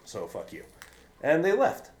stadium, so fuck you. And they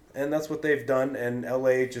left. And that's what they've done, and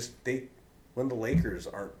LA just, when the Lakers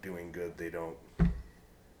aren't doing good, they don't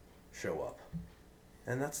show up.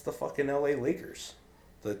 And that's the fucking LA Lakers.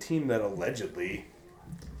 The team that allegedly,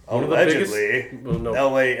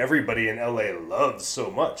 LA, everybody in LA loves so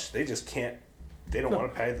much. They just can't, they don't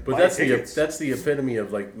want to pay the tickets. That's the epitome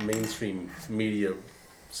of like mainstream media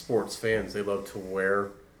sports fans. They love to wear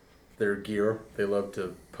their gear. They love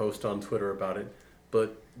to post on Twitter about it.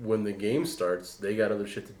 But when the game starts, they got other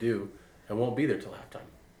shit to do and won't be there till halftime.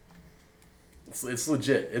 It's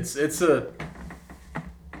legit. It's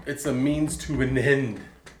a means to an end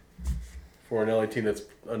for an LA team that's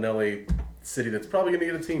an LA city that's probably going to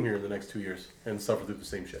get a team here in the next 2 years and suffer through the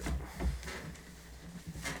same shit.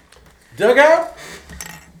 Dugout?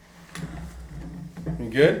 You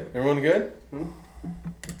good? Everyone good?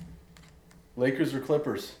 Lakers or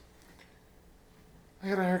Clippers? I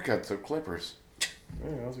got a haircut, so Clippers. Yeah,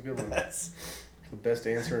 that was a good one. That's the best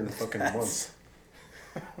answer in fucking months.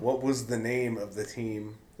 What was the name of the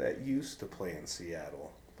team that used to play in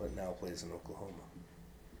Seattle but now plays in Oklahoma?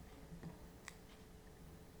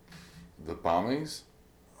 The Bombings?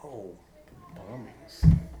 Oh, Bombings.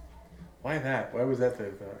 Why that? Why was that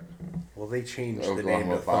the thought? well, they changed the Oklahoma name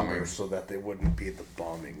to Thunder Bombings. so that they wouldn't be the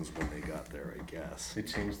Bombings when they got there, I guess. They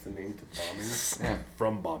changed the name to Bombings? Yeah.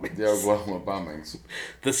 From Bombings. The Oklahoma Bombings.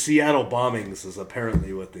 The Seattle Bombings is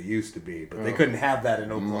apparently what they used to be, but they couldn't have that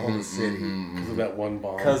in Oklahoma City Because of that one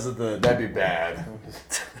bomb. because of the. That'd be bad.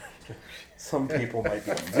 Some people might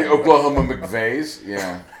be. The Oklahoma McVeys?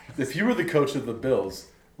 Yeah. If you were the coach of the Bills,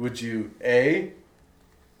 would you A,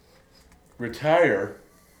 retire,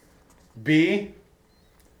 B,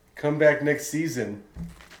 come back next season,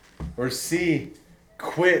 or C,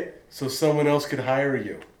 quit so someone else could hire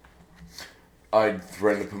you? I'd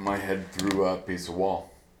threaten to put my head through a piece of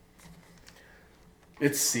wall.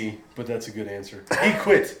 It's C, but that's a good answer. He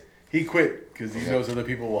quit. He quit because he knows other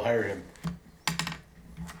people will hire him.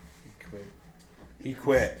 He quit. He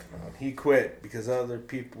quit. He quit because other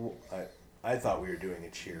people. I thought we were doing a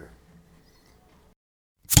cheer.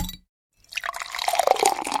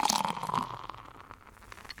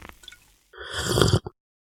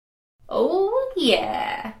 Oh,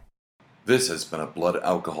 yeah. This has been a Blood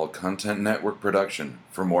Alcohol Content Network production.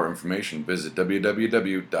 For more information, visit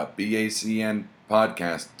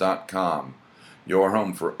www.bacnpodcast.com. Your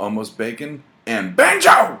home for Almost Bacon and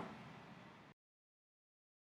Banjo!